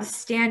 Yeah, the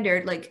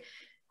standard. Like,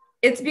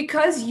 it's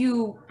because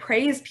you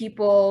praise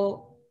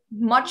people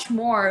much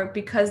more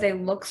because they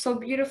look so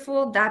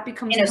beautiful, that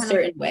becomes in a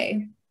certain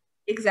way.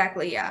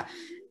 Exactly, yeah.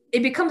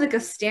 it becomes like a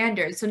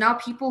standard. So now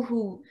people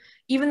who,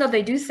 even though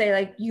they do say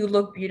like you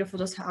look beautiful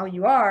just how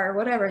you are or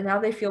whatever, now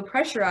they feel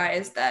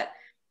pressurized that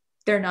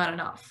they're not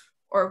enough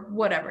or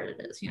whatever it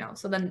is, you know.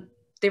 So then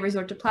they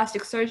resort to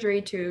plastic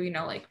surgery to, you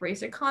know, like raise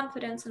their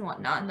confidence and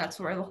whatnot. And that's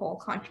where the whole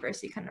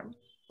controversy kind of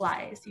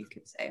lies, you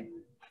could say.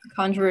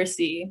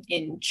 Controversy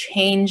in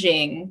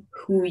changing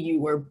who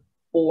you were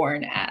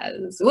born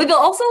as. Like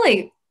also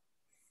like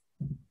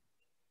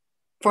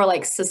for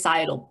like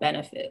societal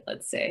benefit,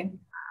 let's say.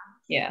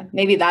 Yeah,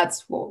 maybe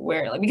that's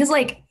where, like, because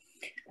like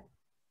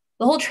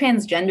the whole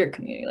transgender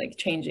community, like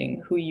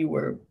changing who you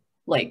were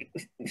like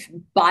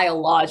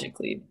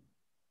biologically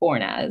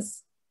born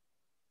as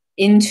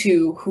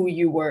into who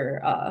you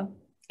were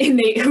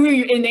who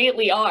you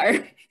innately are.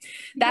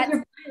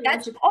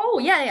 That's oh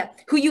yeah,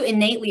 who you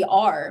innately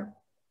are.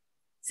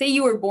 Say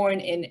you were born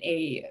in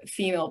a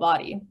female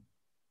body.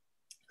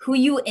 Who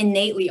you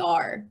innately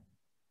are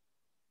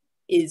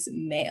is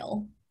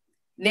male.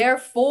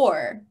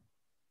 Therefore,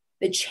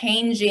 the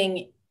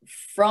changing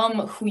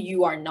from who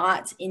you are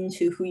not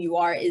into who you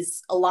are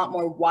is a lot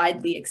more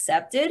widely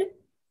accepted.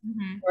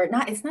 Or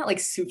not, it's not like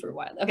super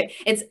wide. Okay,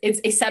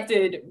 it's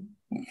accepted.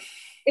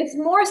 It's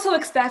more so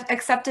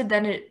accepted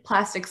than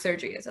plastic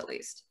surgery is, at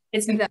least.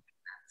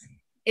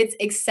 It's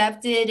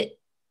accepted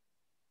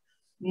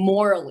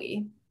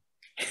morally.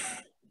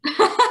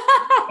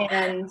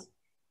 And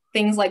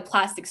things like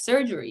plastic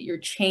surgery, you're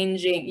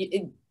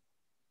changing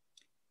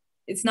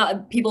it's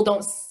not, people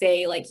don't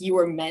say like you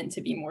were meant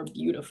to be more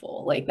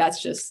beautiful. Like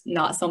that's just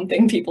not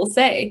something people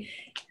say.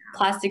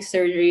 Plastic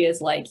surgery is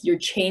like you're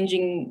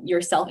changing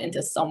yourself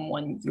into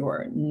someone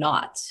you're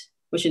not,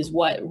 which is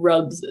what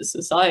rubs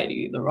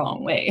society the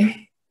wrong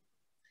way.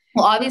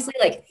 Well, obviously,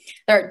 like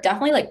there are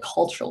definitely like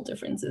cultural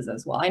differences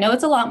as well. I know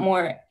it's a lot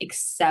more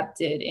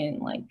accepted in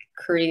like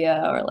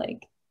Korea or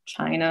like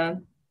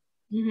China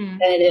than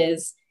it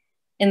is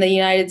in the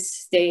United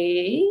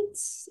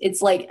States.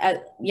 It's like,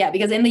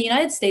 because in the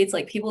United States,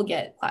 like people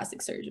get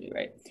plastic surgery,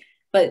 right?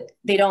 But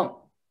they don't,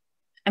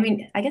 I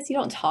mean, I guess you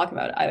don't talk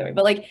about it either way,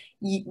 but like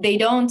they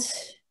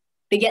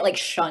get like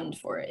shunned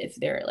for it if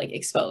they're like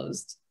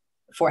exposed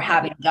for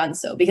having done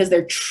so, because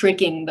they're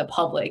tricking the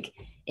public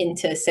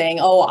into saying,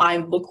 oh, I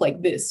look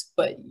like this,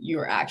 but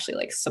you're actually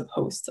like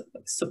supposed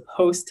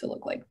to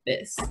look like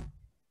this.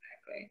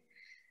 Exactly.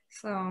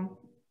 So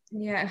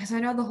yeah, because I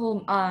know the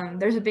whole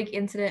there's a big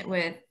incident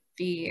with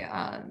the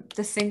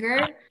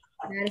singer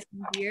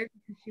Madison Beer,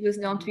 because she was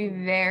known to be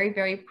very,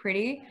 very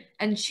pretty,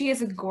 and she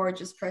is a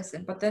gorgeous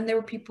person. But then there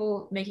were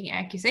people making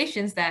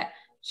accusations that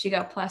she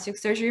got plastic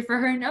surgery for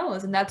her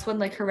nose, and that's when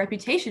like her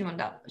reputation went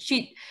up.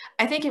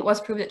 I think it was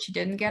proved that she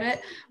didn't get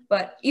it,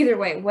 but either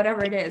way,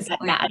 whatever it is, does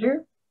that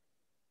matter?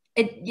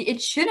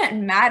 It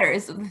shouldn't matter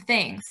is the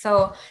thing.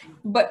 So,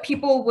 but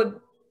people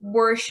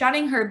were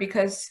shunning her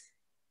because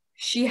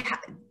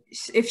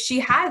if she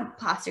had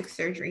plastic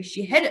surgery,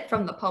 she hid it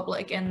from the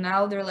public, and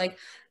now they're like,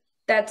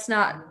 that's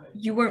not,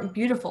 you weren't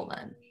beautiful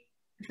then,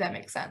 if that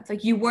makes sense.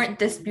 Like you weren't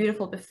this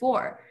beautiful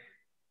before.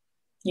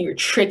 You're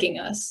tricking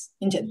us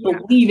into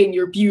believing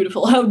you're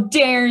beautiful. How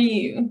dare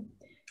you?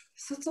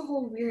 So it's a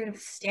whole weird of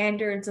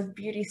standards, of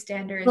beauty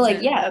standards. But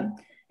like,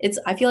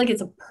 I feel like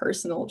it's a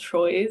personal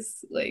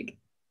choice. Like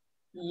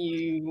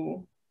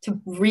to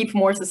reap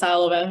more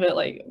societal benefit,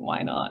 like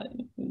why not?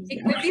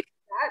 It could be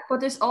that, but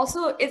there's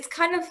also,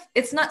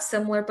 it's not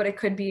similar, but it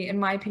could be, in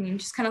my opinion,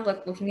 just kind of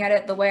like looking at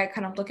it, the way I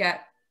kind of look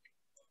at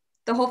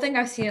the whole thing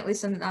I've seen, at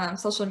least on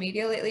social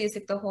media lately, is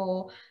like the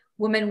whole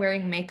women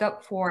wearing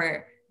makeup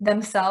for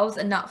themselves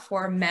and not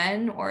for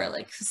men or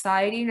like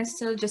society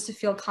necessarily, just to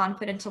feel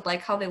confident to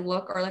like how they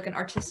look, or like an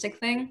artistic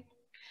thing.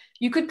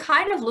 You could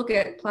kind of look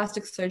at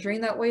plastic surgery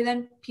in that way.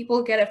 Then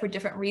people get it for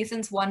different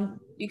reasons. One,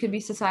 you could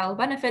be societal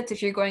benefits.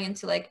 If you're going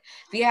into like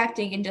the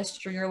acting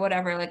industry or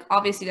whatever, like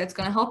obviously that's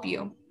going to help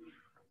you.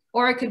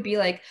 Or it could be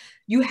like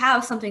you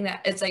have something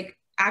that is like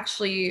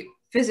actually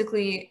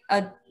physically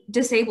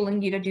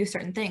disabling you to do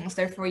certain things,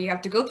 therefore you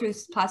have to go through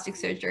plastic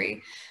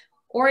surgery.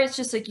 Or it's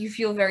just like you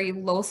feel very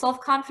low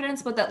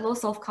self-confidence, but that low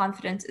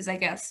self-confidence is, I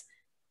guess,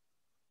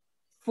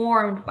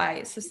 formed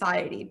by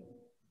society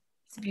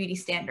beauty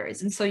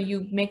standards, and so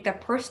you make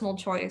that personal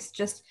choice,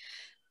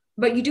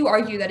 but you do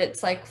argue that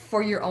it's like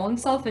for your own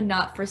self and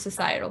not for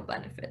societal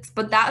benefits.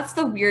 But that's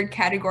the weird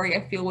category,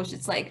 I feel, which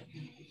it's like,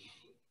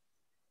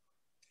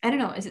 I don't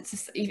know,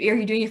 are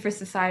you doing it for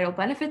societal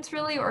benefits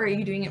really, or are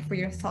you doing it for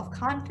your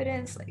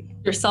self-confidence? Like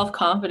your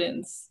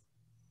self-confidence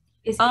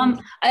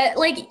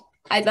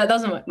that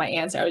wasn't my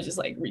answer, I was just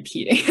like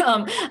repeating.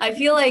 I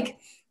feel like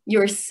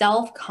your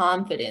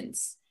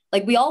self-confidence,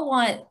 like we all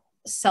want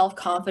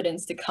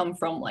self-confidence to come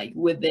from like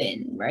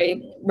within, right,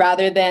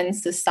 rather than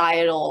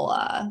societal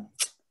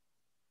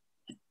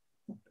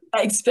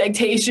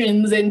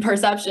expectations and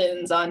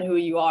perceptions on who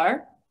you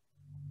are.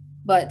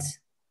 But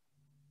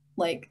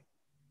like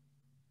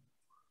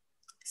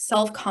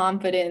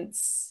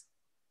self-confidence,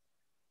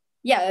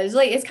 it's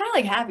like, it's kind of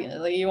like happiness.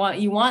 Like you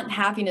want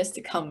happiness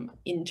to come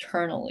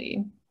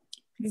internally.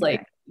 It's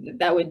like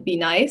that would be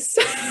nice.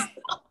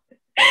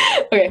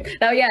 Okay,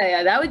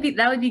 that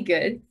would be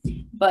good.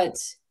 but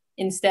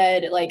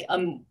instead, like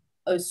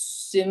a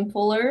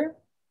simpler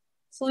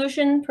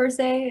solution per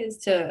se is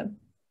to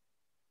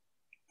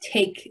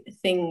take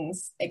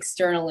things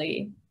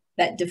externally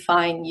that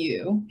define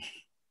you.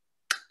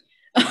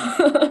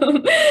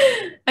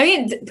 I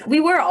mean, we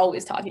were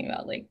always talking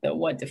about like the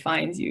what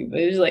defines you, but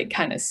it was like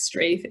kind of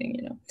strafing,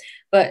 you know.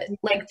 But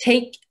like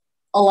take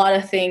a lot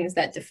of things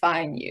that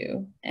define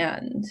you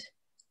and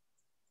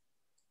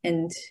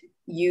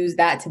use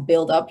that to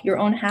build up your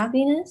own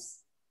happiness.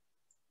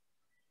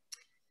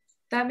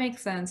 That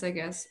makes sense, I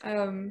guess. I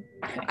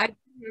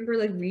remember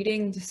like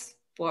reading this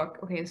book.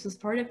 Okay, this was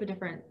part of a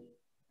different,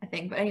 I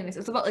think, but anyways,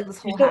 it's about like this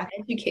whole You're so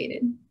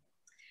educated.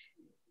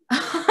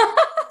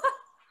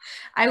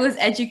 I was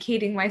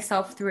educating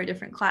myself through a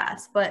different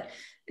class, but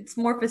it's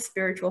more of a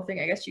spiritual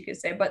thing, I guess you could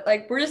say. But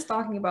like we're just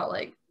talking about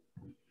like,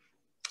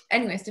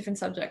 anyways, different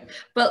subject.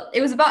 But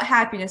it was about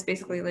happiness,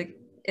 basically. Like,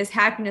 is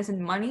happiness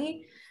in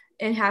money?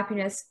 And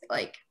happiness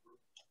like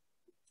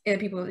in the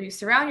people that you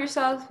surround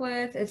yourself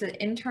with? Is it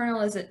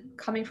internal? Is it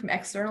coming from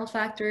external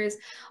factors?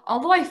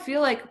 Although I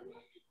feel like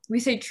we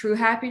say true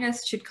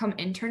happiness should come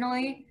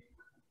internally,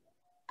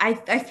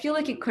 I feel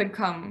like it could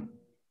come,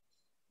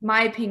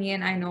 my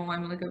opinion, I know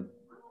I'm like a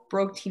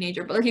broke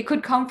teenager, but like it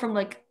could come from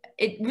like,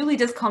 it really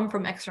does come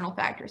from external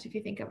factors if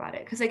you think about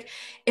it. Because like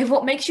if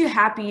what makes you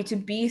happy to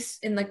be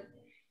in like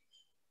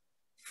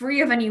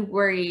free of any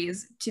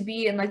worries, to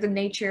be in like the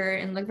nature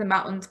and like the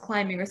mountains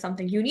climbing or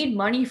something, you need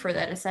money for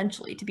that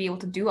essentially to be able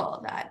to do all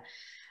of that.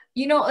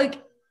 You know,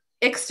 like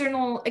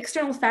external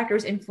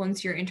factors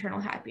influence your internal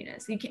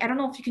happiness. I don't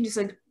know if you can just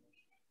like,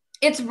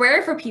 it's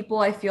rare for people,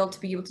 I feel, to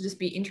be able to just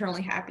be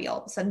internally happy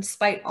all of a sudden,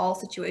 despite all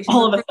situations.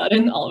 All of a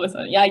sudden.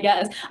 Yeah, I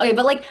guess. Okay,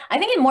 but like, I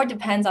think it more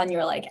depends on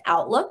your like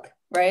outlook,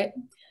 right?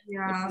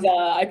 Yeah.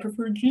 I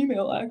prefer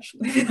Gmail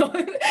actually.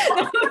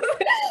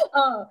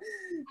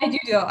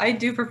 I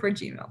do prefer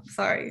Gmail.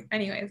 Sorry.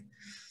 Anyways.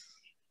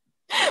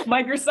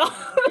 Microsoft.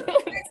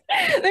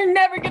 They're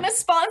never gonna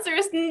sponsor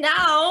us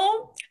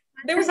now.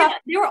 They were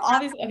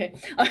obviously okay.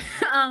 What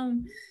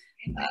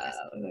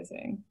was I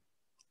saying?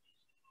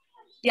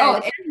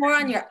 Yeah, it's more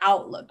on your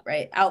outlook,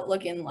 right?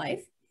 Outlook in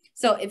life.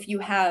 So if you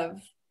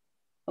have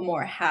a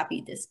more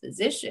happy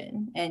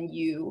disposition and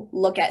you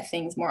look at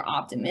things more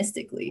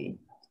optimistically,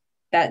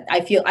 that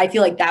I feel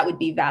like that would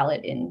be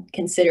valid in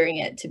considering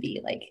it to be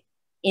like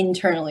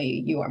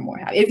internally you are more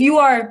happy. If you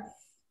are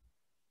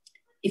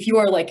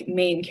like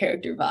main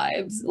character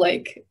vibes,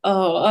 like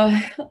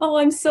I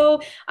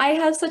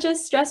have such a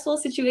stressful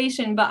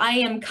situation, but I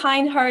am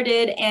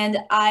kind-hearted and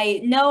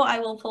I know I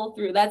will pull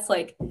through. That's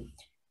like,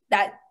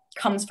 that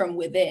comes from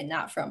within,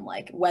 not from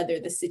like whether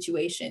the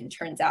situation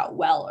turns out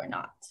well or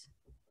not.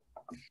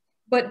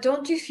 But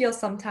don't you feel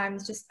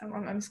sometimes, just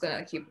I'm just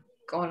gonna keep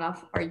going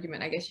off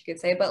argument, I guess you could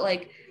say, but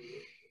like,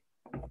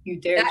 you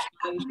dare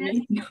challenge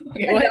me?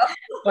 Okay,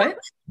 what?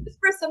 Just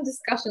for some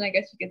discussion, I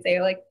guess you could say,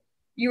 like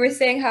you were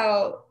saying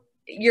how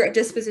your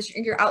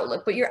disposition, your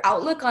outlook, but your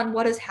outlook on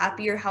what is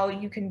happy or how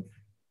you can,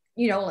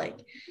 you know, like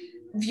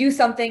view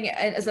something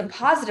as a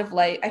positive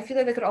light, I feel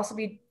like that could also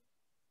be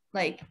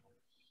like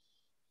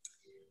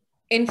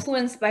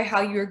influenced by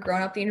how you were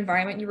grown up, the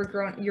environment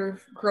you're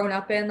grown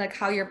up in, like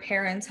how your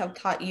parents have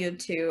taught you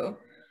to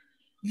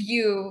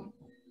view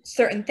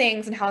certain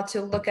things and how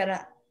to look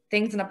at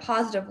things in a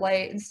positive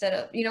light instead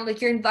of, you know,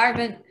 like your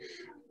environment,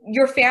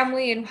 your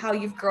family and how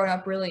you've grown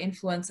up really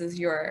influences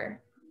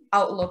your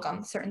outlook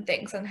on certain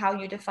things and how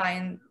you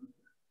define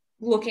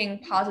looking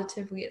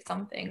positively at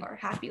something or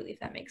happily, if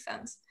that makes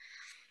sense.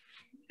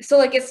 So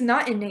like it's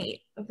not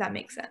innate, if that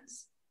makes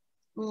sense.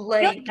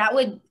 Like that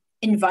would,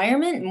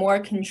 environment more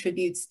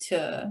contributes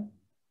to,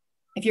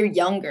 if you're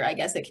younger, I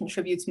guess it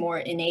contributes more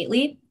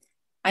innately.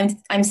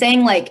 I'm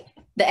saying like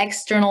the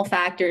external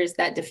factors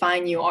that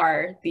define you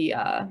are the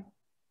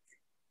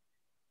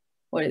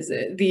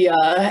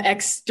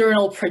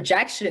external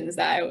projections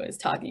that I was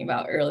talking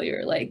about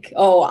earlier. Like,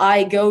 oh,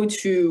 I go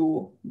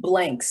to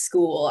blank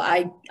school.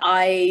 I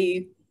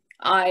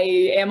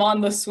am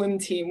on the swim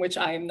team, which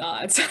I am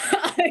not.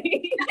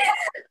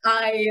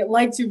 I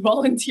like to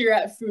volunteer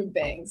at food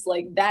banks.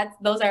 Like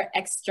those are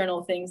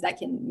external things that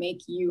can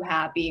make you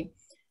happy.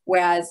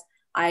 Whereas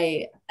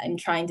I am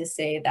trying to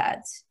say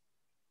that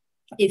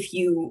if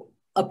you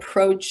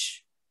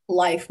approach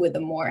life with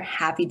a more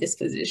happy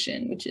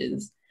disposition, which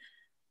is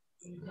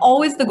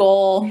always the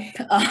goal,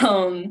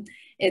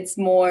 it's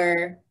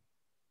more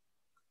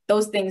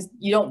those things,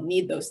 you don't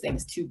need those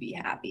things to be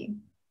happy.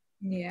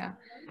 Yeah.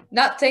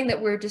 Not saying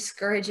that we're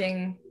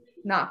discouraging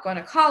not going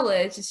to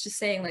college. It's just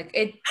saying like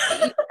it.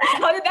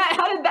 How did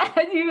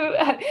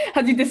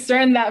you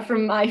discern that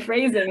from my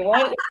phrasing?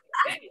 What?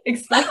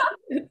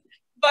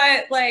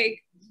 But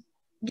like,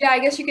 yeah, I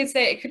guess you could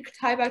say it could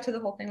tie back to the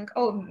whole thing. Like,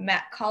 oh,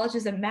 college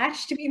is a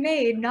match to be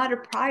made, not a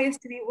prize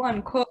to be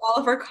won. Quote all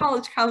of our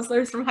college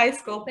counselors from high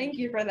school. Thank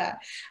you for that.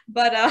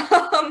 But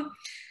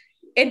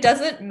it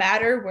doesn't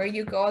matter where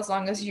you go as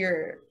long as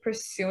you're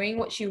pursuing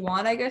what you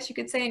want, I guess you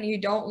could say, and you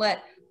don't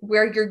let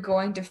where you're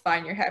going to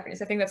find your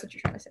happiness. I think that's what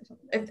you're trying to say.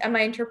 Am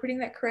I interpreting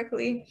that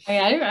correctly? I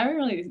mean, I didn't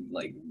really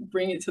like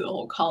bring it to the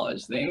whole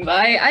college thing, but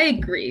I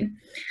agree.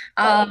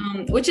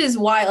 Which is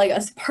why, like,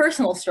 a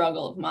personal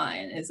struggle of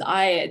mine is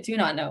I do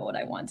not know what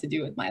I want to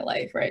do with my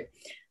life, right?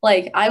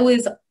 Like, I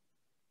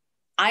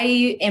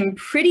am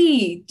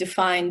pretty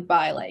defined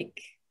by like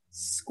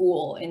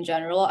school in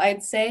general,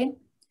 I'd say.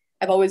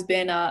 I've always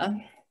been a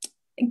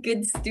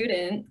good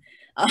student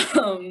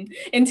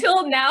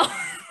until now.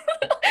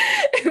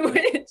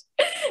 Which,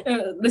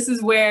 this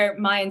is where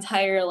my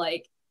entire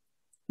like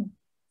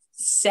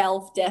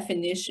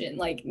self-definition,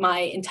 like my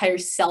entire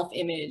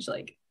self-image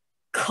like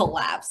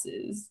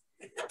collapses.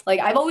 Like,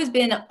 I've always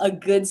been a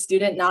good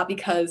student, not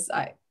because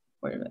I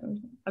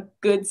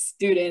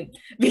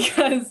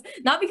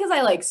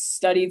like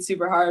studied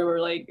super hard or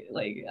like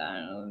I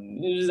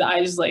don't know,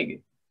 I just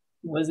like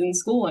was in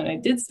school and I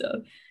did stuff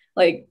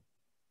like,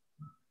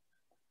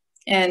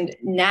 and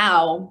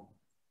now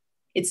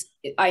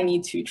I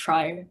need to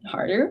try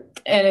harder,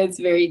 and it's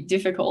very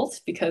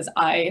difficult because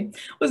I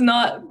was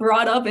not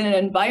brought up in an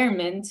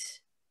environment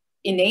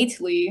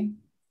innately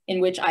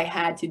in which I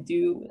had to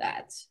do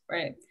that,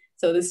 right?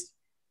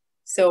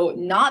 So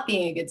not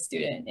being a good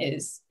student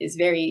is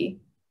very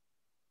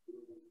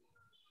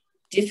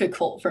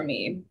difficult for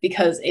me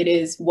because it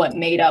is what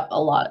made up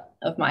a lot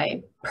of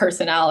my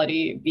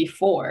personality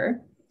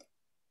before.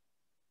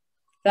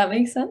 That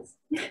makes sense?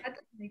 That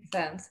doesn't make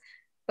sense.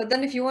 But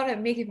then if you want to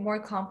make it more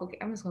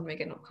complicated, I'm just going to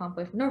make it more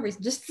complicated for no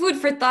reason. Just food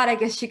for thought, I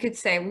guess you could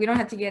say. We don't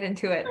have to get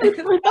into it. Food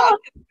for thought.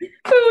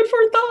 Food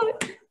for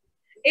thought.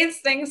 It's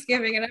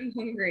Thanksgiving and I'm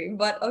hungry,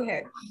 but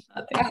okay.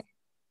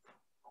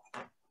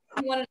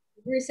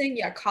 We were saying,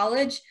 yeah,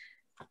 college.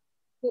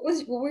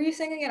 What were you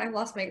saying again? I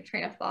lost my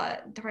train of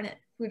thought. Darn it.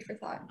 Food for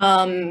thought.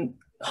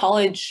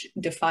 College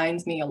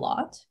defines me a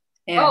lot.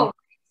 And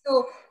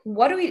so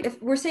what do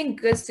if we're saying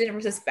good student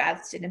versus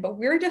bad student, but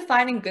we're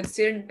defining good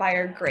student by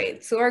our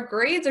grades. So our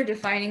grades are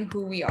defining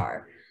who we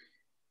are.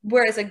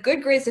 Whereas like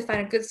good grades define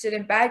a good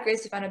student, bad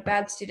grades define a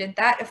bad student.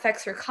 That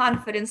affects your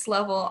confidence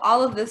level,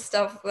 all of this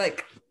stuff,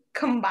 like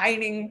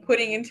combining,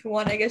 putting into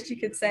one, I guess you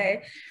could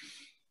say.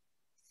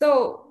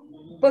 So,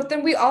 but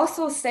then we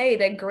also say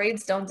that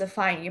grades don't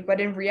define you, but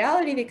in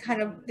reality,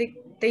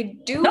 they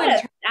do. No,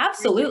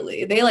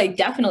 absolutely. They like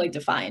definitely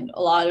define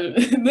a lot of,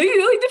 they like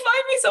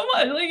define me so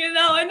much. Like, and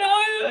now I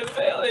know I'm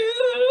failing.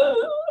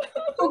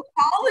 So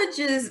college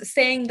is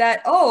saying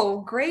that,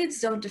 oh,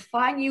 grades don't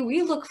define you.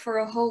 We look for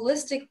a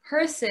holistic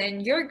person.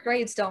 Your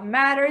grades don't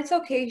matter. It's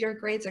okay. Your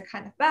grades are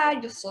kind of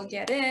bad. You'll still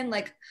get in.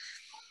 Like,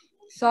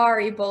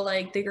 sorry, but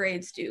like the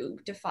grades do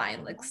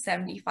define like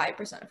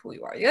 75% of who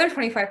you are. The other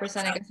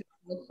 25%, I guess,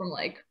 look from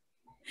like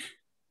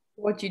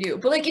what you do.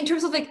 But like in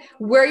terms of like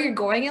where you're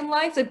going in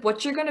life, like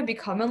what you're gonna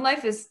become in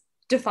life is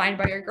defined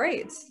by your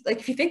grades. Like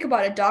if you think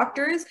about it,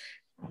 doctors,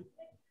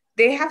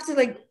 they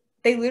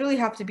literally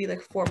have to be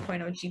like 4.0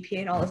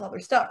 GPA and all this other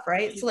stuff,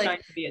 right? So like trying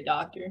to be a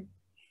doctor.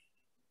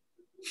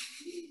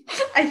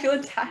 I feel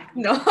attacked.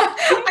 No.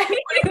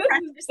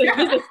 It's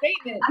a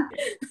statement.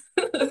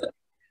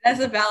 That's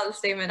a valid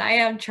statement. I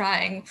am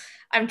trying.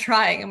 I'm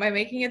trying. Am I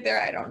making it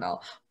there? I don't know.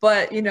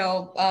 But you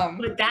know,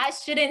 but that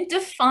shouldn't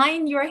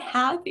define your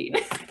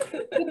happiness. That's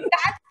the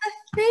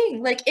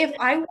thing. Like if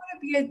I want to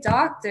be a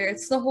doctor,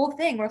 it's the whole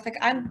thing where it's like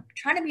I'm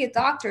trying to be a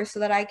doctor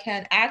so that I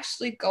can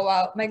actually go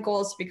out. My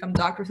goal is to become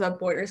doctors without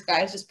borders,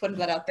 guys. Just putting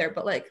that out there.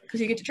 But like, because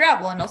you get to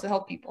travel and also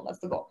help people. That's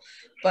the goal.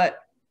 But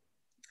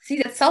see,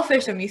 that's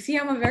selfish of me. See,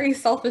 I'm a very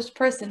selfish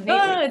person.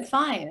 No, it's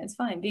fine. It's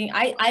fine.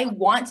 I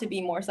want to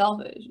be more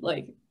selfish.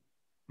 Like,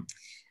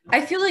 I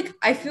feel like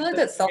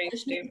that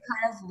selfishness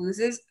kind of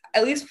loses,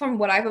 at least from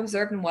what I've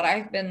observed and what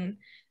I've been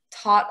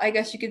taught, I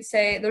guess you could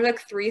say. There's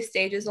like 3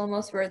 stages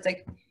almost where it's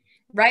like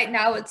right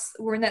now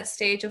we're in that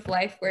stage of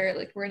life where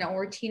like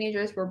we're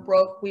teenagers, we're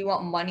broke, we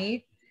want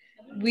money.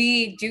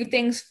 We do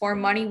things for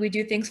money, we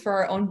do things for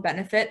our own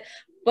benefit.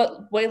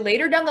 But way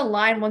later down the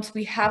line, once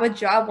we have a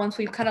job, once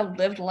we've kind of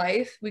lived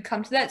life, we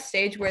come to that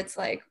stage where it's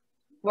like,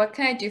 what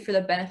can I do for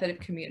the benefit of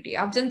community?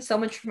 I've done so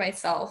much for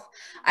myself.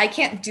 I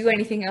can't do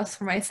anything else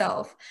for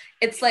myself.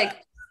 It's like,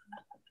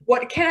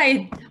 what can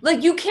I,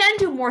 like, you can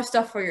do more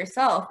stuff for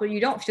yourself, but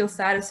you don't feel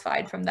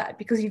satisfied from that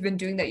because you've been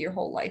doing that your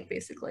whole life,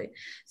 basically.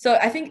 So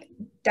I think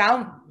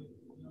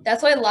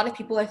that's why a lot of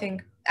people, I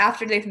think,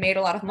 after they've made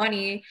a lot of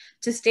money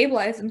to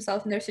stabilize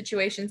themselves in their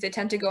situations, they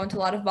tend to go into a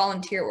lot of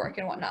volunteer work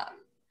and whatnot.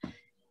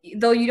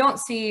 Though you don't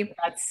see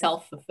that's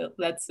self-fulfilled.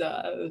 That's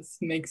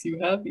makes you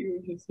happy.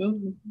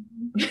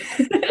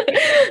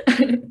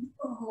 The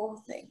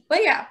whole thing.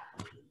 But yeah,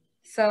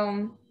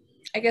 so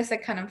I guess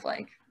that kind of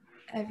like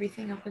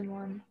everything up in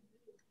one.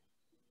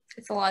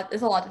 It's a lot.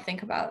 There's a lot to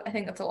think about. I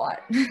think that's a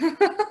lot.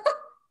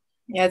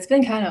 Yeah, it's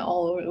been kind of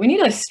all over. We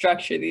need to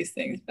structure these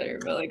things better.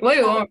 But like,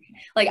 wait,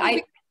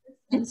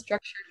 unstructured.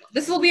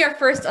 This will be our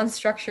first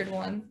unstructured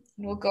one.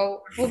 We'll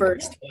go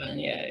first one,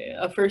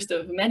 a first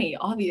of many,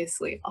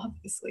 obviously.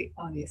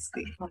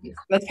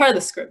 That's part of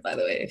the script, by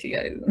the way, if you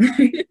guys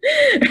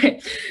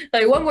right.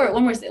 Like one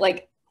more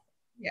like,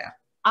 yeah,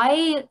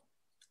 I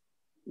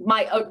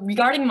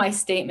regarding my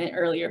statement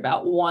earlier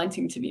about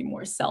wanting to be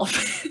more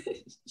selfish,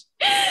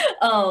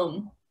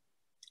 I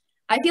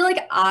feel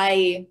like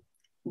I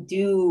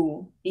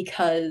do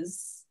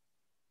because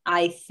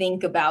I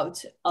think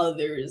about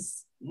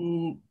others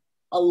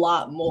a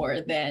lot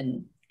more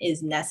than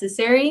is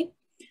necessary.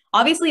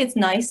 Obviously, it's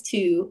nice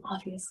to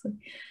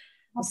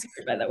I'm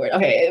scared by that word.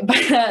 Okay,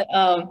 but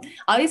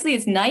obviously,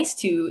 it's nice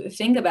to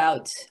think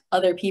about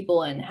other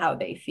people and how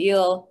they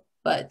feel.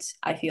 But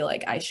I feel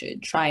like I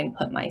should try and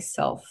put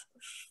myself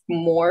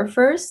more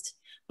first.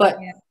 But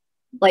Yeah.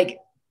 like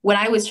when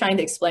I was trying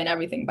to explain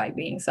everything by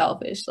being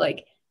selfish,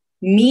 like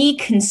me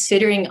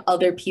considering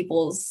other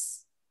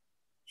people's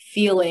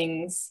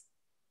feelings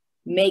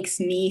makes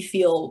me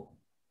feel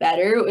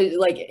better,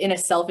 like in a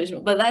selfish.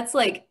 But that's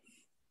like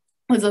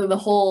was the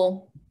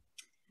whole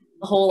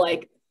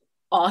like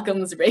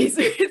Occam's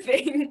razor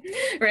thing,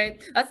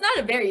 right? That's not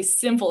a very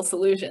simple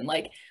solution.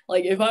 Like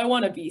if I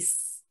want to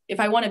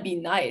be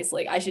nice,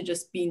 like I should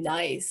just be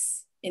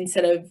nice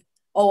instead of,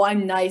 oh,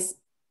 I'm nice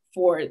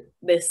for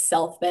this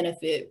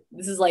self-benefit.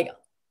 This is like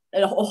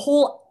a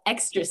whole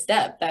extra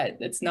step that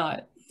it's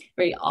not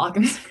very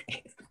Occam's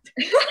razor.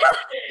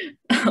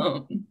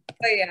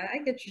 But yeah, I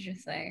get what you're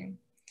saying.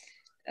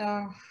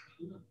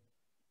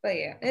 But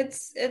yeah,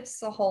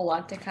 it's a whole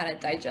lot to kind of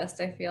digest,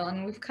 I feel.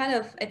 And we've kind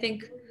of, I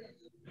think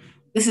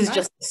this is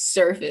just the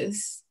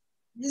surface.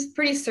 This is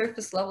pretty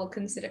surface level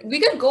considered.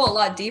 We could go a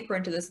lot deeper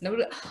into this.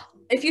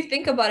 If you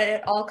think about it,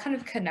 it all kind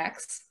of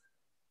connects.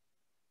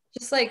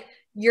 Just like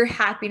your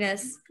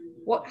happiness,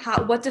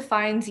 what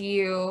defines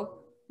you.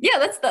 Yeah,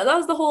 that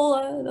was the whole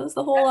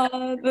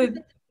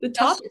the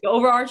topic, the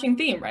overarching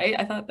theme, right?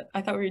 I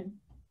thought we were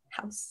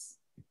house.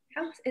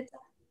 It's a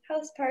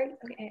house part.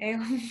 Okay.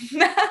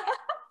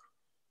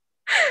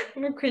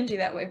 I'm cringy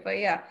that way, but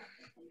yeah.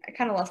 I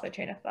kind of lost my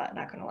train of thought,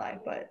 not gonna lie,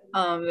 but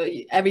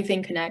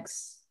everything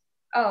connects.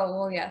 Oh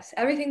well, yes,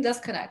 everything does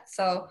connect.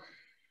 So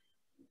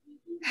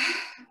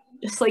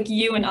just like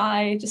you and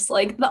I, just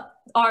like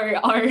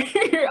our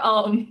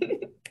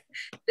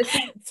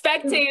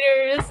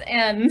spectators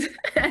and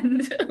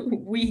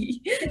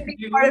we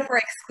be part of our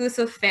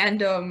exclusive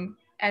fandom,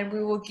 and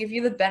we will give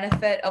you the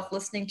benefit of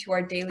listening to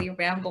our daily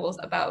rambles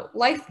about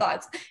life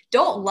thoughts.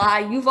 Don't lie,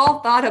 you've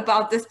all thought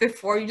about this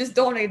before, you just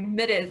don't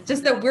admit it.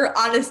 Just that we're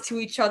honest to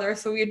each other,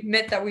 so we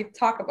admit that we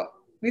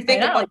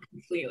think about like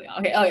completely.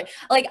 Okay.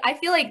 Like I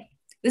feel like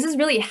this is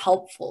really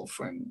helpful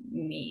for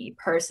me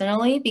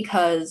personally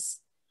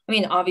because I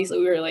mean obviously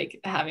we were like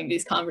having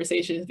these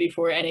conversations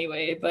before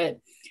anyway,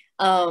 but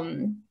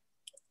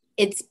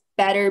it's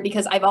better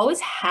because I've always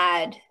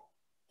had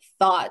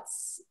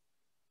thoughts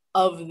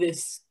of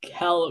this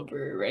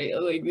caliber, right?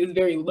 Like this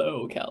very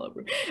low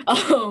caliber.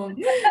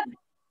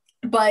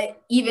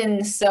 But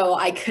even so,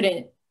 I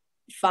couldn't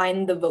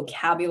find the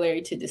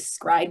vocabulary to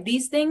describe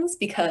these things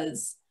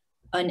because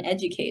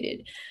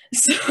uneducated.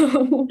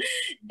 So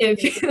it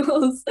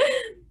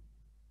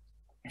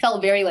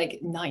felt very like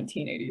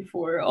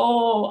 1984.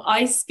 Oh,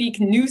 I speak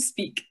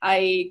newspeak.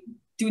 I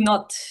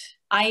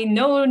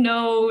know,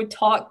 no,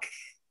 talk,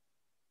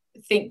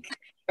 think,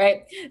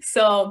 right?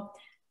 So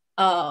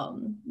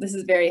this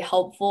is very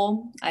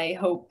helpful. I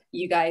hope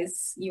you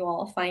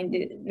all find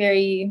it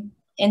very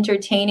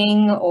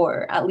entertaining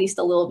or at least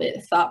a little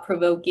bit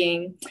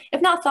thought-provoking.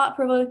 If not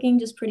thought-provoking,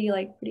 just pretty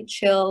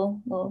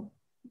chill little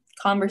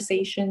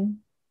conversation.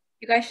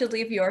 You guys should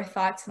leave your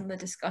thoughts in the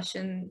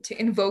discussion to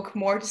invoke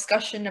more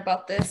discussion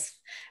about this.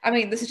 I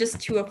mean, this is just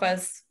two of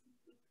us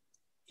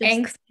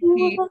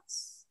angsty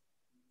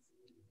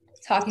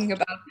talking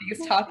about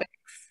these topics.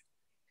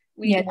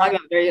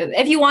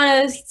 If you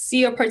want to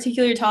see a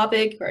particular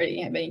topic or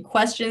you have any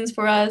questions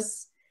for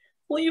us,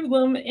 leave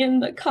them in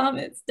the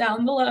comments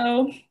down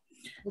below.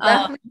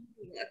 I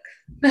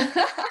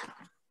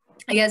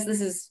guess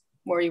this is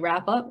where we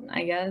wrap up.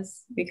 I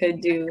guess we could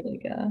do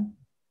like a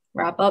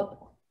wrap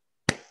up.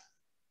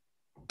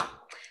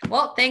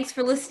 Well, thanks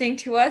for listening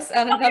to us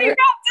on another.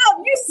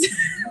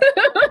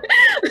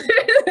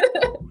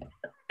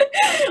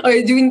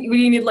 Okay, do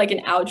we need like an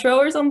outro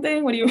or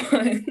something? What do you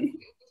want?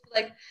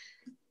 Like,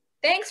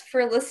 thanks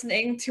for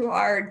listening to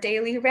our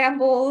daily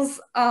rambles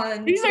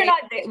on.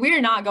 We're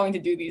not going to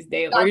do these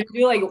daily. We're going to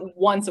do like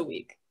once a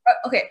week.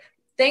 Okay.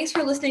 Thanks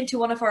for listening to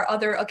one of our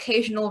other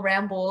occasional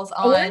rambles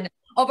on.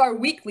 Of our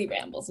weekly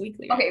rambles.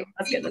 Okay.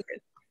 That's good.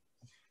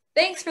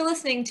 Thanks for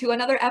listening to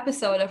another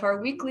episode of our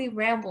weekly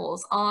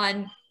rambles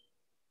on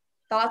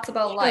thoughts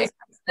about life.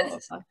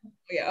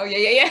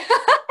 Yeah.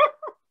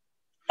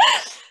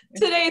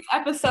 Today's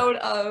episode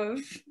of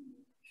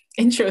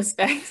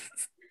Introspect.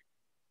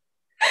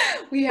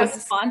 We have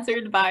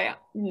sponsored by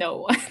no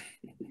one.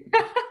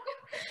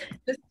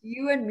 Just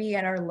you and me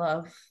and our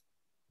love.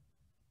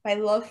 My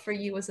love for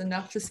you was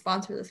enough to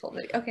sponsor this whole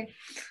video. Okay.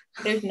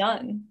 There's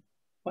none.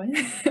 What?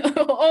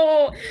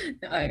 Oh.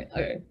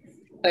 Okay.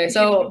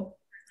 So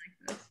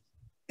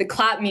the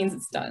clap means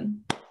it's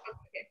done.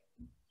 Okay.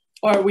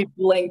 Or we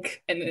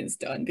blink and then it's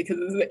done because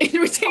we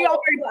take off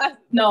our glasses.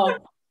 No,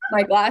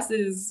 my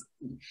glasses.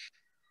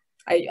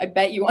 I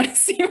bet you want to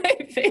see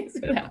my face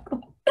without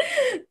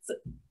glasses.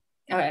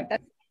 Okay.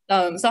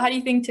 So how do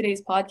you think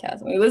today's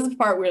podcast? I mean, this is the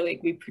part where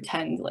like we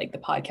pretend like the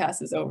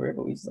podcast is over,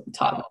 but we just like,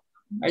 talk about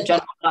our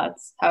general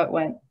thoughts, how it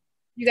went.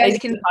 You guys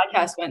can. The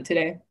podcast went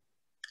today.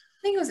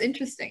 I think it was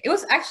interesting. It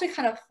was actually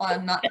kind of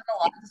fun. Not gonna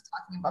lie, just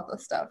talking about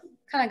this stuff.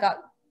 Kind of got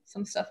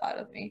some stuff out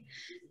of me.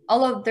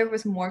 Although there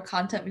was more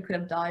content we could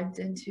have dived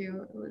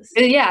into. It was.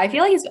 Yeah, I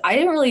feel like I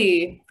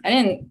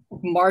didn't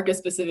mark a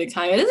specific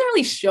time. It doesn't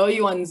really show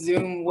you on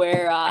Zoom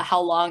where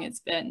how long it's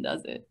been,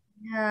 does it?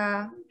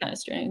 Yeah. Kind of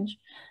strange.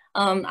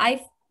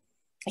 I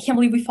can't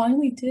believe we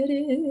finally did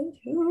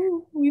it.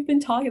 Ooh, we've been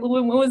talking.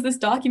 When was this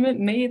document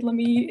made? Let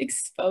me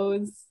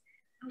expose.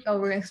 Oh,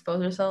 we're gonna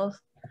expose ourselves.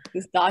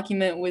 This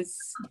document was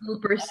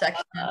Blooper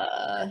section.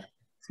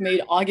 It's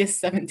made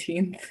August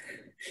 17th.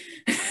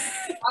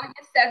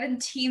 August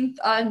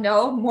 17th.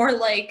 No, more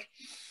like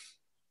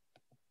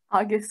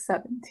August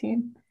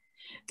 17th.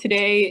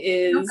 Today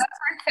is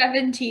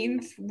November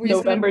 17th.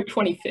 November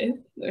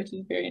 25th, which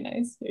is very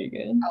nice. Very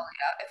good. Oh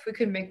yeah, if we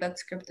could make that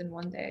script in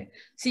one day.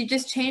 So you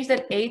just change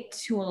that 8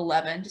 to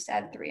 11. Just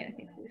add 3 and I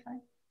think it'll be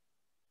fine.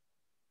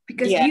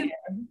 Because Yeah. you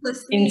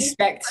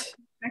Inspect.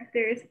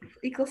 inspectors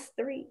equals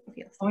 3.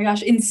 Okay, Oh my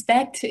gosh,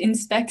 inspect.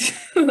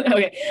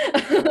 Okay.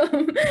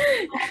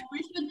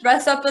 we should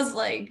dress up as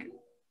like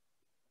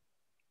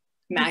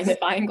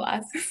Magnifying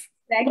glasses.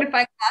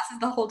 magnifying glasses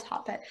the whole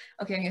top hat.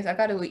 Okay, anyways, I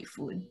gotta eat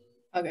food.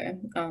 Okay.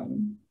 Well,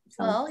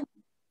 I'll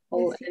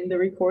end the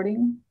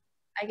recording.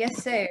 I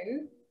guess so.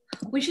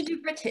 We should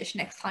do British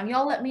next time.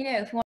 Y'all let me know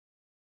if you want